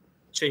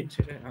 Sí,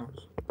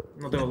 vamos.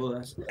 No tengo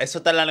dudas. Eso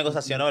está en la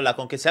negociación, ¿no?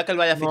 Con que sea que él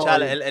vaya a fichar,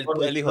 No, el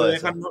bueno, hijo de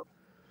eso.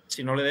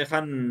 si no le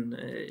dejan,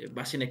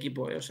 va sin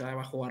equipo, o sea,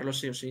 va a jugarlo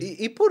sí o sí.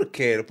 ¿Y por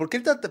qué? ¿Por qué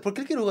él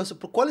quiere jugar?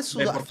 ¿Cuál es su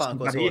Porque es afán en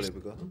con ese Juego París,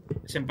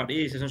 Olímpico? es en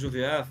París, es en su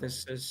ciudad,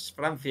 es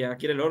Francia,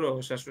 quiere el oro,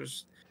 o sea, eso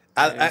es,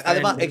 está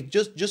Además, en...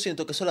 yo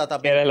siento que eso le da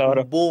también Quiere el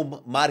oro. un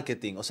boom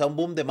marketing, o sea, un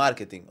boom de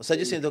marketing. O sea,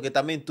 yo siento que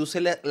también tú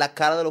se la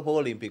cara de los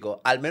Juegos Olímpicos,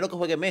 al menos que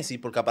juegue Messi,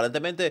 porque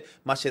aparentemente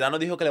Mascherano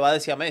dijo que le va a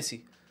decir a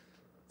Messi.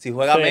 Si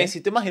juega Sí,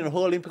 Messi, ¿te imaginas un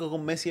Juego Olímpico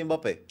con Messi y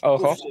Mbappé?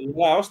 Uf, ojo. sería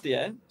la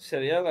hostia, ¿eh?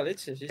 Sería la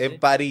leche, sí, En sí.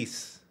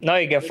 París. No,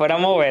 y que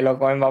fuéramos velo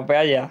con Mbappé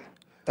allá.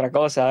 Otra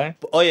cosa, ¿eh?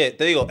 Oye,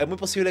 te digo, es muy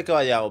posible que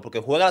vayamos, porque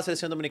juega la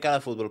selección dominicana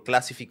de fútbol,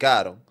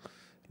 clasificaron.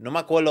 No me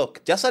acuerdo,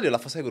 ya salió la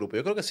fase de grupo,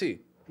 yo creo que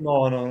sí.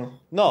 No, no, no.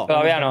 No. ¿Cuándo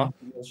Todavía no.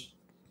 estamos?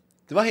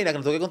 ¿Te imaginas que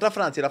nos toque contra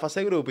Francia en la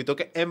fase de grupo y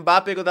toque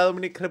Mbappé contra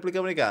República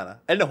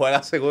Dominicana? Él no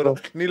juega seguro,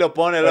 Uf, ni lo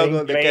pone, fue loco,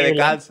 de que increíble.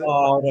 descanse.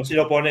 No, no, sí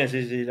lo pone,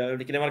 sí, sí.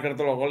 Quiere marcar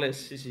todos los goles,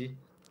 sí, sí.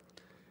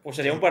 Pues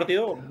sería un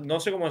partido, no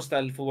sé cómo está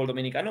el fútbol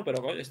dominicano,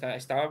 pero coño, está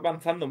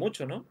avanzando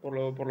mucho, ¿no? Por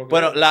lo que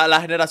Bueno, veo. la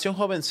generación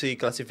joven sí,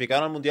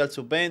 clasificaron al Mundial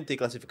Sub-20 y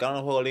clasificaron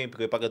al Juego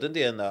Olímpico. Y para que tú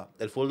entiendas,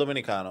 el fútbol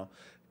dominicano,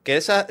 que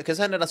esa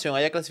generación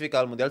haya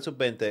clasificado al Mundial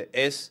Sub-20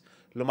 es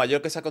lo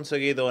mayor que se ha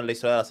conseguido en la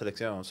historia de la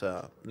selección. O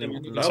sea,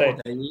 Tremendo, no. claro,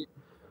 Sí.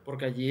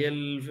 porque allí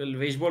el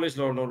béisbol es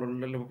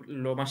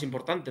lo más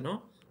importante,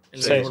 ¿no?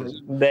 El Sí, Sí, béisbol sí,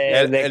 sí. allí.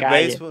 de El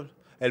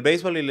calle.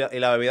 béisbol, y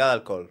la bebida de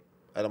alcohol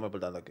es lo más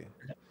importante aquí.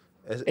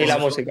 Y la Bueno, eso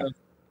música. contaba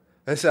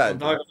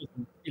Exacto.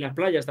 y las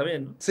playas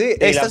también, ¿no? Sí, Y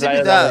la estás playa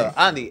invitado, también.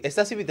 Andy,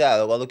 estás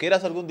invitado. Cuando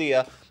quieras algún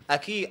día,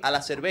 aquí a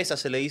la cerveza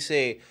se le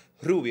dice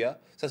rubia.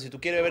 O sea, si tú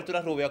quieres beberte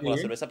una rubia con la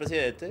Sí. cerveza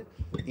presidente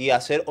y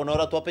hacer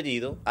honor a tu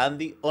apellido,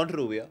 Andy On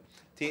Rubia,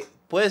 sí,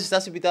 puedes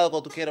estar invitado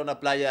cuando tú quieras a una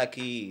playa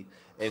aquí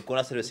con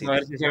una A cervecita.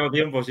 ver si saco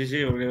tiempo, sí,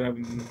 sí, porque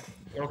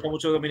conozco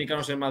muchos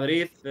dominicanos en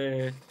Madrid.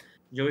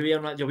 Yo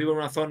vivo en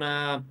una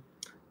zona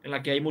en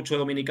la que hay mucho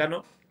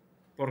dominicano,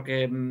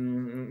 porque,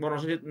 bueno, no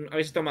sé si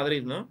habéis estado en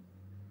Madrid, ¿no?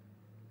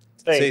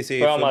 Sí, Sí, sí,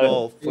 fuimos a Madrid.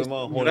 Es fuimos en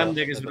muy junio,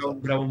 grande, que es me pasó.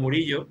 Bravo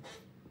Murillo,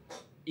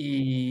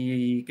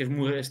 y que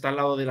está al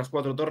lado de las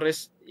Cuatro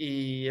Torres,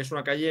 y es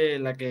una calle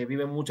en la que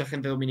vive mucha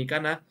gente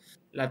dominicana,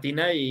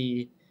 latina,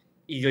 y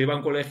yo iba a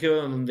un colegio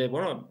donde,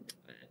 bueno,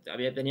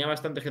 tenía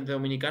bastante gente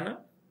dominicana,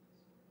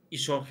 y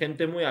son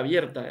gente muy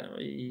abierta,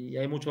 ¿no? Y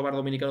hay mucho bar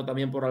dominicano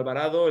también por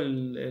Alvarado,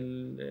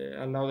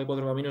 al lado de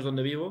Cuatro Caminos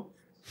donde vivo,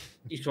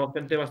 y son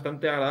gente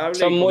bastante agradable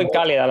Son y muy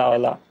cálidas, la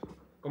verdad.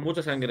 con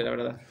mucha sangre, la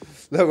verdad.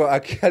 Luego,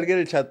 aquí alguien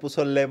en el chat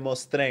puso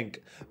Lemostrenk.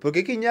 ¿Por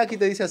qué Quiñaki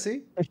te dice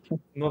así?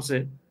 No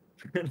sé,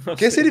 no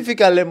 ¿Qué sé.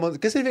 significa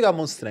qué significa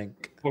Monstrenk?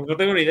 Pues no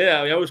tengo ni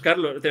idea, voy a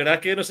buscarlo. De verdad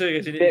que no sé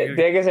qué significa.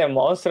 Tiene que ser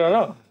monstruo,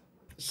 ¿no?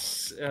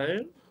 A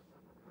ver,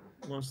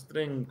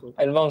 Mostrenco.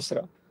 El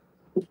monstruo.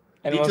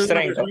 El Dicho de una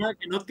monstrenco. persona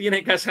que no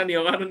tiene casa ni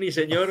hogar ni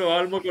señor o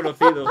algo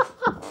conocido.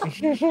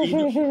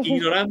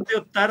 Ignorante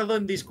o tardo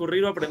en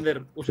discurrir o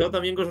aprender. Usado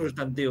también con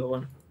sustantivo.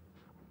 Bueno,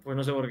 pues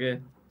no sé por qué.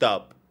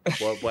 Top.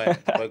 Buena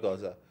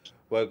cosa.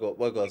 Buena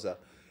cosa.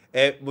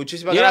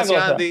 Muchísimas Y una gracias,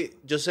 cosa. Andy.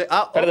 Yo sé.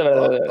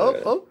 Espérate.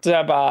 O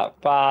sea,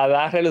 para dar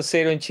a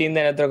relucir un chin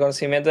de nuestro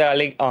conocimiento de la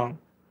League On.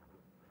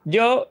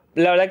 Yo,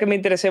 la verdad que me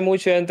interesé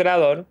mucho de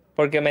entrenador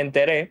porque me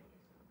enteré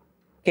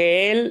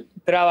que él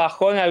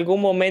trabajó en algún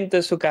momento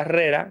de su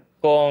carrera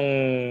con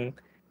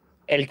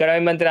el que ahora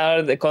mismo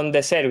entrenador con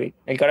De Servi,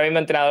 el que ahora mismo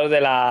entrenador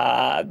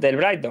del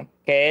Brighton,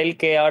 que él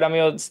que ahora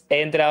mismo es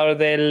entrenador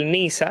del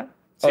Niza,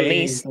 o Sí,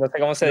 Nice, no sé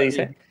cómo se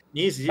dice,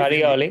 sí, sí, sí.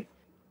 Farioli,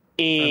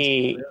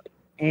 y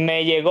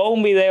me llegó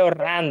un video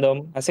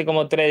random, hace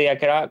como 3 días,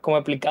 que era como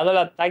explicando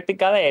la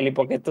táctica de él y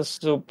porque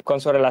esto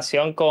con su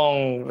relación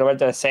con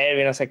Roberto De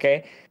Servi, no sé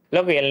qué.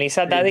 Loco, y el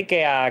Niza está Sí. de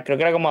que creo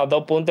que era como a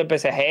 2 puntos el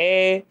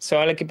PSG,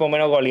 son el equipo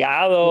menos Bueno, es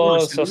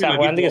goleados, el o sea, único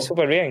juegan de que equipo.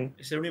 súper bien.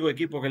 Es el único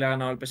equipo que le ha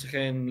ganado al PSG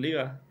en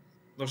Liga.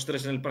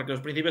 2-3 en el Parque de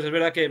los Príncipes. Es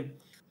verdad que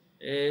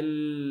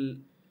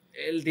él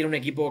tiene un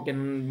equipo que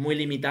muy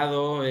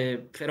limitado.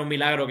 Era un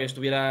milagro que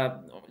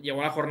estuviera.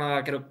 Llegó a la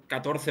jornada, creo,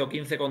 14 o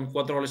 15 con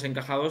 4 goles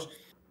encajados.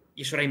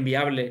 Y eso era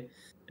inviable.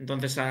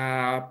 Entonces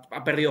ha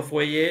perdido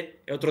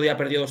fuelle. El otro día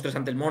perdió 2-3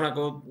 ante el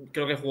Mónaco.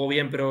 Creo que jugó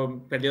bien,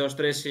 pero perdió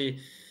 2-3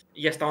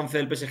 y ya está 11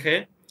 del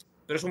PSG.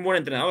 Pero es un buen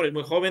entrenador, es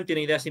muy joven,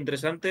 tiene ideas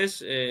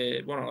interesantes.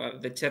 Bueno,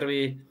 De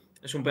Chervi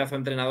es un pedazo de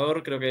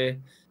entrenador. Creo que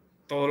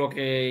todo lo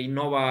que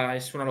innova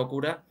es una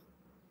locura.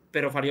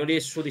 Pero Farioli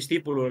es su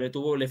discípulo,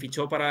 le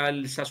fichó para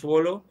el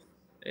Sassuolo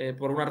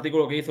por un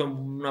artículo que hizo en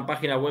una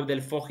página web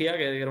del Foggia,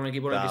 que era un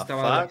equipo en el que The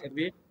estaba De fuck?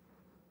 Chervi,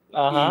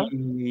 Ajá.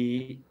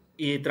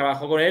 y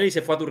trabajó con él y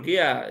se fue a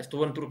Turquía.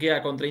 Estuvo en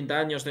Turquía con 30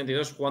 años,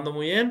 32, jugando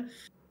muy bien,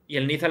 y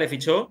el Niza le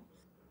fichó.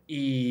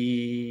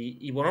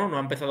 Y bueno, no ha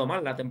empezado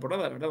mal la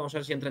temporada, la verdad. Vamos a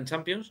ver si entra en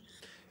Champions.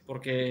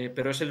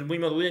 Pero es el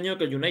mismo dueño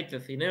que el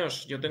United,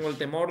 Ineos. Yo tengo el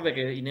temor de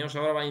que Ineos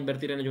ahora va a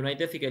invertir en el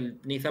United y que el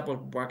Niza pues,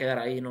 va a quedar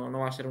ahí. No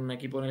va a ser un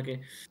equipo en el que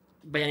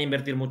vayan a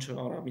invertir mucho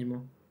ahora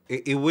mismo.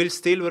 ¿Y Will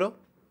Steele, bro?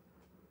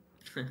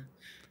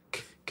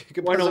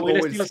 ¿Qué Bueno, pasó con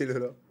Will Will Steele. Steele,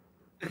 bro?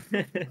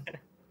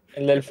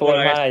 El del Football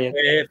Bueno, Manager.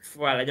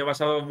 el año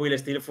pasado Will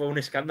Steele fue un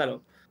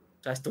escándalo.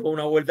 O sea, estuvo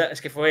una vuelta. Es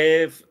que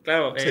fue,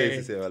 claro, Sí,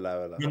 verdad,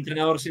 verdad. un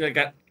entrenador sin el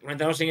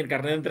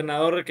carnet de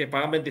entrenador que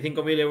pagan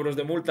 25.000 euros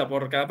de multa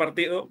por cada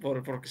partido,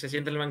 porque se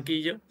siente en el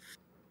banquillo.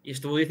 Y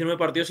estuvo 19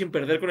 partidos sin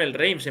perder con el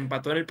Reims.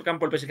 Empató en el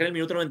campo el PSG en el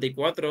minuto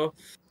 94.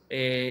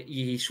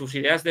 Y sus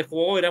ideas de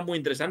juego eran muy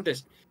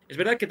interesantes. Es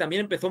verdad que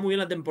también empezó muy bien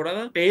la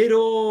temporada,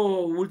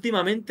 pero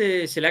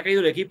últimamente se le ha caído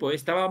el equipo.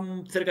 Estaba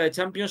cerca de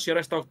Champions y ahora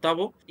está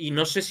octavo. Y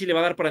no sé si le va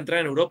a dar para entrar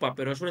en Europa,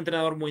 pero es un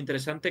entrenador muy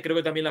interesante. Creo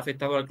que también le ha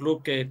afectado al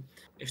club, que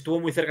estuvo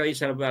muy cerca de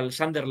irse al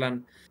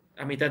Sunderland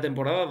a mitad de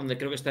temporada, donde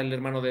creo que está el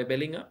hermano de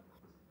Bellingham.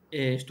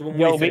 Estuvo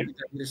muy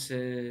cerca de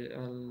irse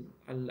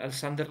al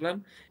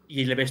Sunderland.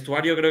 Y el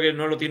vestuario creo que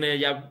no lo tiene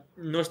ya.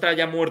 No está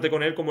ya muerte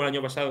con él como el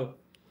año pasado.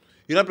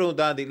 Y una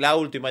pregunta, Andy, la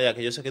última ya,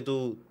 que yo sé que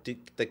tú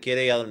te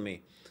quieres ir a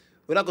dormir.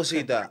 Una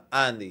cosita,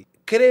 Andy.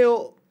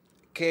 Creo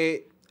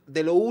que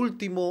de lo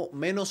último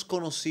menos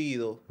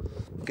conocido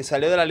que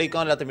salió de la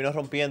liga, la terminó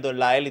rompiendo en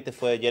la élite,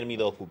 fue Jeremy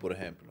Doku, por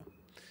ejemplo.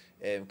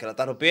 Que la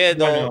está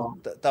rompiendo, Bueno,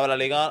 estaba en la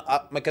liga.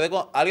 Me quedé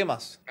con alguien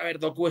más. a ver,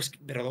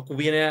 pero Doku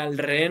viene al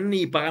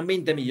Rennes y pagan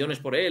 20 millones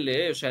por él,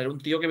 ¿eh? O sea, era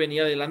un tío que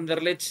venía del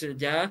Anderlecht,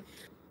 ya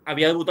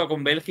había debutado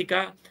con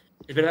Bélgica,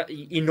 es verdad,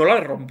 y no la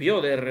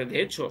rompió,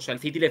 de hecho. O sea, el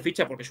City le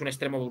ficha porque es un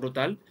extremo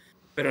brutal,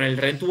 pero en el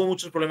Rennes tuvo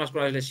muchos problemas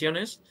con las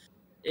lesiones.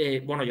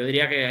 Bueno, yo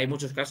diría que hay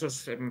muchos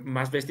casos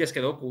más bestias que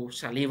Doku.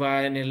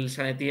 Saliva en el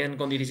San Etienne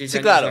con 16 Sí,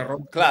 años la claro,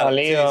 rompe. claro.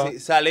 Salido. Sí,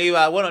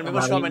 Saliva. Bueno, el mismo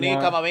Chouameni,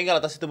 Camavinga, Camavinga la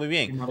está haciendo muy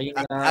bien.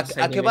 Camavinga,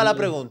 ¿A qué va la Saïd-Meni.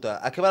 pregunta?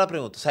 ¿A qué va la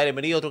pregunta?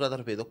 Saïd-Meni, otro que está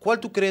repitiendo. ¿Cuál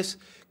tú crees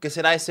que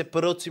será ese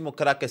próximo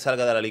crack que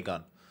salga de la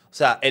Liga? O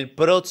sea, el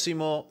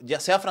próximo,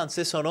 ya sea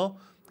francés o no,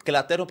 que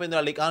la esté rompiendo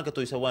la Liga, que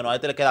tú dices, bueno, a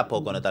este le queda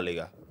poco en esta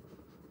liga.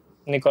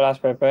 Nicolás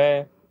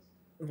Pepe.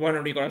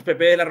 Bueno, Nicolás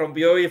Pepe la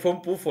rompió y fue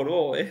un pufo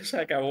luego, ¿eh? Se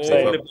acabó. Sí,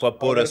 Sí. fue Pagó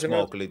puro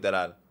Barcelona smoke,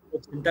 literal.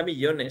 80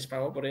 millones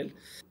pagó por él.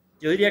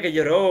 Yo diría que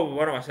lloró,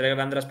 bueno, va a ser el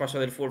gran traspaso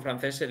del fútbol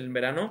francés en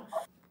verano.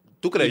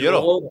 ¿Tú Y crees? Yo no.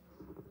 luego,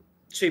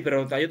 sí,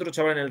 pero hay otro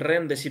chaval en el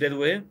Rennes, Desiré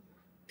Doué.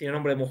 Tiene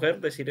nombre de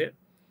mujer, Desiré.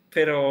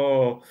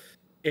 Pero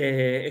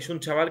es un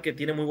chaval que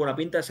tiene muy buena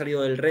pinta. Ha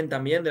salido del Rennes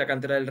también, de la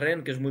cantera del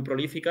Rennes, que es muy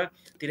prolífica.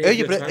 Tiene Oye,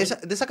 18 pero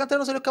años. de esa cantera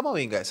no salió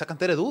Camavinga. Esa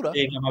cantera es dura.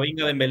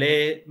 Camavinga,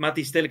 Dembélé,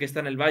 Matistel, que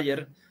está en el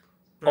Bayern.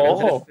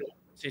 Ojo.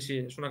 Sí,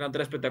 es una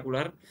cantera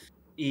espectacular.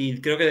 Y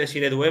creo que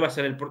Desiré Doué va a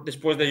ser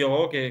después de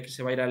Yogo, que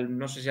se va a ir al,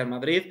 no sé si al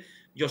Madrid.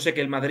 Yo sé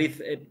que el Madrid,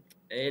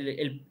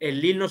 el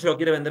Lille no se lo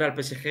quiere vender al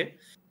PSG.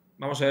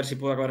 Vamos a ver si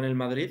puede acabar en el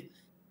Madrid.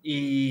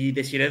 Y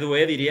Desiré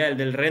Doué, diría, el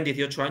del Rennes,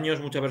 18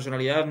 años, mucha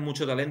personalidad,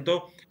 mucho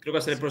talento. Creo que va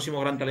a ser el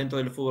próximo gran talento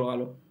del fútbol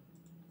galo.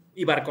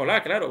 Y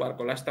Barcolá, claro,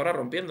 Barcolá está ahora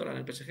rompiéndola en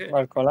el PSG.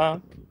 Barcolá.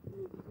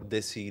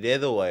 Desiré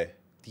Doué,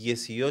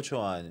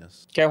 18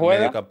 años. ¿Qué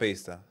juega?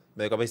 Mediocampista.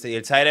 Mediocampista. Y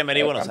el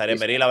Zaire-Emery, bueno,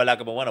 Zaire-Emery la verdad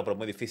que pues, bueno, pero es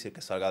muy difícil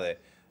que salga del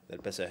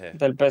PSG.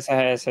 Del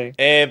PSG, sí.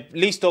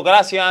 Listo,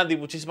 gracias Andy,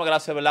 muchísimas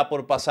gracias, ¿verdad?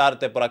 Por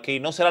pasarte por aquí.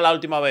 No será la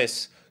última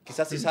vez.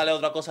 Quizás si sale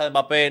otra cosa de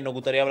Mbappé, nos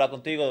gustaría hablar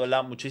contigo, de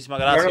verdad. Muchísimas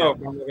gracias Bueno,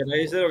 cuando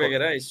queráis de lo que por,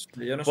 queráis.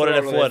 Yo no por el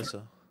solo hablo de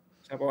esfuerzo.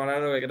 O sea, puedo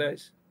hablar de lo que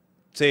queráis.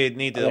 Sí,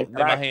 nítido, Vale, me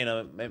crack.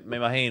 imagino, me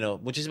imagino.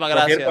 Muchísimas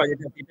Por cierto, gracias.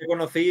 ayer a ti te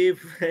conocí,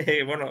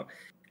 bueno,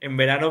 en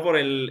verano por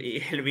el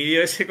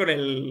vídeo ese con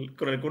el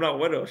Kun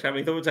Agüero. O sea, me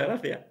hizo mucha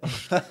gracia.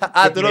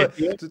 Ah, Me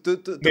pareció, tú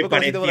me me conociste por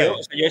pareció, ahí.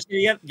 o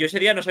sea, yo ese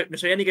día no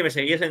sabía ni que me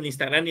seguías en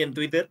Instagram ni en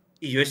Twitter.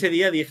 Y yo ese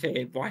día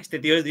dije, ¡buah, este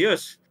tío es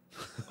Dios!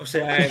 O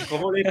sea,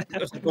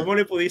 ¿cómo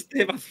le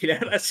pudiste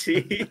vacilar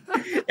así?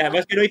 Y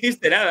además que no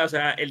hiciste nada. O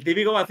sea, el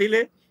típico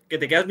vacile que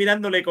te quedas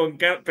mirándole con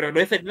cara, pero no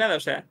haces nada. O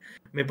sea,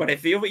 me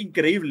pareció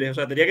increíble. O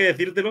sea, tenía que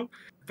decírtelo,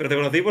 pero te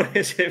conocí por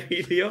ese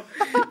vídeo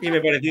y me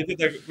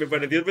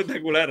pareció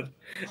espectacular.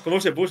 ¿Cómo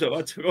se puso,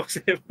 macho? ¿Cómo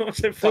se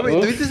 ¿Tú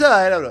enfadó? viste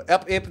esa era, bro?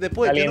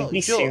 Después,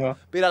 Calientísimo.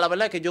 mira, la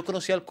verdad es que yo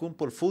conocí al Kun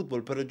por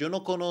fútbol, pero yo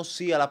no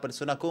conocí a la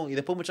persona Kun. Y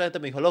después mucha gente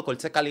me dijo, loco, él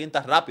se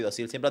calienta rápido,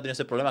 así él siempre ha tenido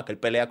ese problema, que él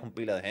pelea con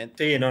pila de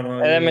gente. Sí,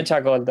 no. Es de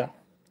mecha corta.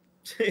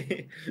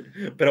 Sí.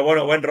 Pero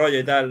bueno, buen rollo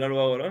y tal, ¿no?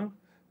 Luego,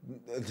 ¿no?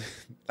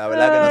 La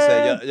verdad que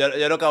no sé,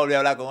 yo nunca volví a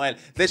hablar con él.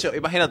 De hecho,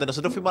 imagínate,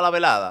 nosotros fuimos a la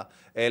velada,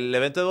 el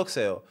evento de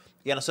boxeo,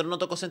 y a nosotros nos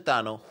tocó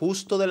sentarnos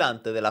justo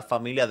delante de la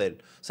familia de él.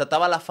 O sea,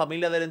 estaba la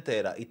familia de él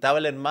entera y estaba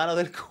el hermano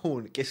del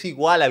Kun, que es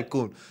igual al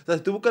Kun. O sea,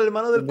 si tú buscas el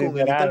hermano del Kun en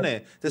Literal.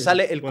 internet, te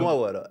sale el Kun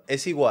Agüero.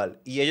 Es igual.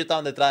 Y ellos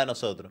estaban detrás de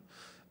nosotros.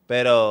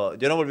 Pero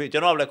yo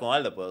no hablé con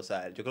él después. O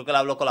sea, yo creo que él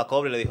habló con la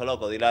cobra y le dijo,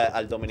 loco, dile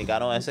al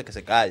dominicano ese que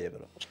se calle.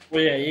 Pero...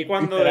 Oye, allí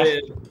cuando,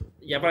 Literal.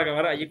 ya para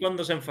acabar, allí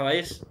cuando os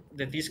enfadáis,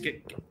 decís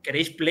que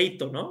queréis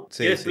pleito, ¿no?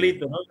 Sí, ¿Quieres sí.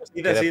 pleito, no? Os dice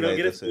Quiere así, ¿no? pleito,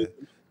 ¿Quieres sí. pleito?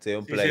 Sí,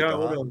 un Sí, pleito, me ajá.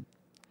 acuerdo.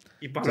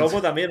 Y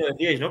Palomo también lo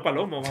decíais, ¿no?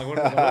 Palomo, me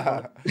acuerdo.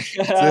 Palomo. Sí.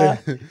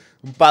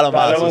 Un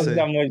palomazo, Palomo sí. se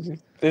usa mucho.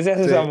 Ese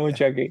se usa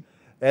mucho aquí.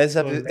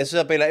 Eso es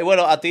la pila. Y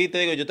bueno, a ti te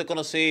digo, yo te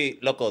conocí,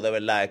 loco, de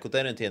verdad, es que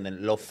ustedes no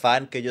entienden, lo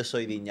fan que yo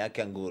soy de Iñaki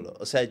Angulo.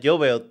 O sea, yo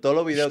veo todos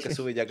los videos que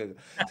sube Iñaki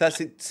Angulo. O sea,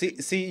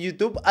 si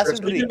YouTube hace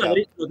Pero un sois del recap.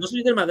 Madrid, no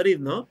sois del Madrid,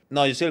 ¿no?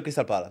 No, yo soy el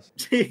Crystal Palace.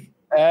 Sí.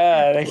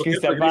 De Por cierto, Crystal el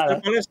Crystal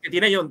Palace. Palace que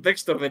tiene a John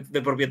Textor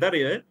de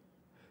propietario, ¿eh?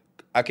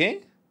 ¿A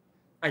quién?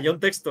 A John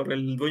Textor,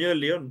 el dueño del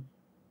Lyon.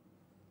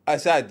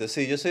 Exacto,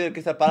 sí, yo soy del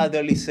Crystal Palace de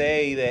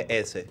Olise y de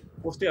ese.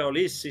 Hostia,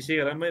 Olis, sí,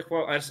 gran medio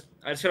juego. A ver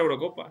si la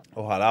Eurocopa.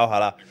 Ojalá,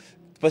 ojalá.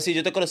 Pues sí,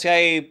 yo te conocí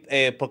ahí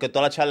porque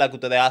toda la charla que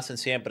ustedes hacen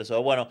siempre.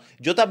 So, bueno,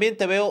 yo también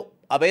te veo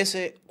a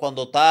veces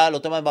cuando está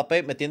los temas de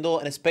Mbappé metiendo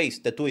en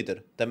space de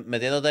Twitter.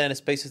 Metiéndote en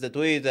spaces de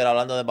Twitter,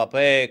 hablando de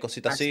Mbappé,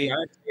 cositas Así, así. a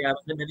ver, sí, a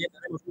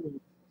ver,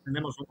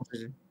 tenemos uno, sí,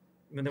 sí.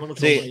 Vendemos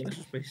mucho humo ahí Sí, en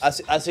esos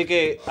space. así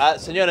que,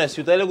 señores, si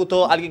a ustedes les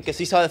gustó alguien que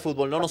sí sabe de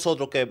fútbol, no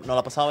nosotros que nos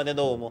la pasamos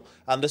vendiendo humo,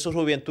 Andrés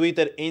Urrubi en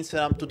Twitter,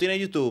 Instagram, tú tienes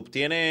YouTube,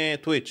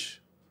 tienes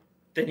Twitch,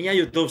 Tenía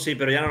YouTube, sí,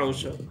 pero ya no lo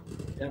uso.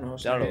 Ya no, o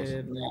ya sea no lo que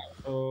uso.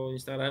 no, uso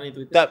Instagram y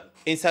Twitter.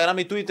 Instagram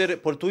y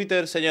Twitter, por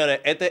Twitter, señores,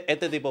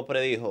 este tipo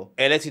predijo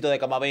el éxito de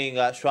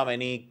Camavinga,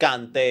 Tchouaméni,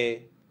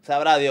 Kanté,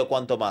 sabrá Dios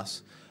cuánto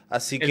más.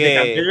 Así El de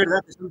Kanté es que, verdad,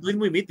 es un tuit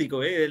muy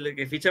mítico, ¿eh? El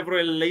que ficha por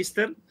el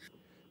Leicester.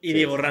 Y sí,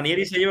 Diego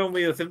Ranieri se lleva un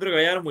mediocentro que va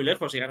a llegar muy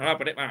lejos y ganó la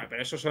bueno,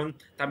 pero esos son.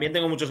 También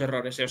tengo muchos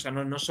errores, ¿eh? O sea,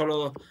 no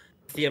solo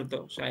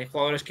cierto. O sea, hay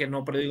jugadores que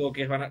no predigo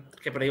que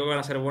predigo que van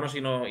a ser buenos y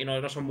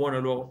no son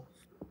buenos luego.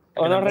 Que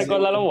Uno tampoco.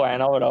 recuerda lo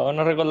bueno, bro.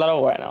 Uno recuerda lo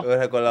bueno. voy a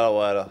recordar lo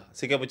bueno.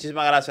 Así que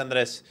muchísimas gracias,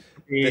 Andrés.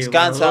 Y bueno,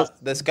 Descansa, dos.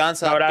 Un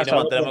descansa y nos abrazo.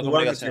 mantenemos en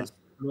comunicación.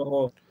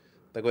 Luego.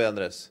 Te cuida,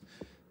 Andrés.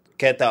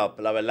 Qué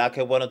top. La verdad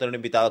que es bueno tener un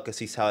invitado que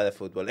sí sabe de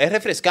fútbol. Es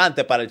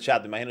refrescante para el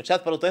chat, me imagino.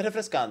 Chat, para ustedes es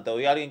refrescante.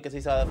 Oí a alguien que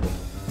sí sabe de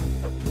fútbol.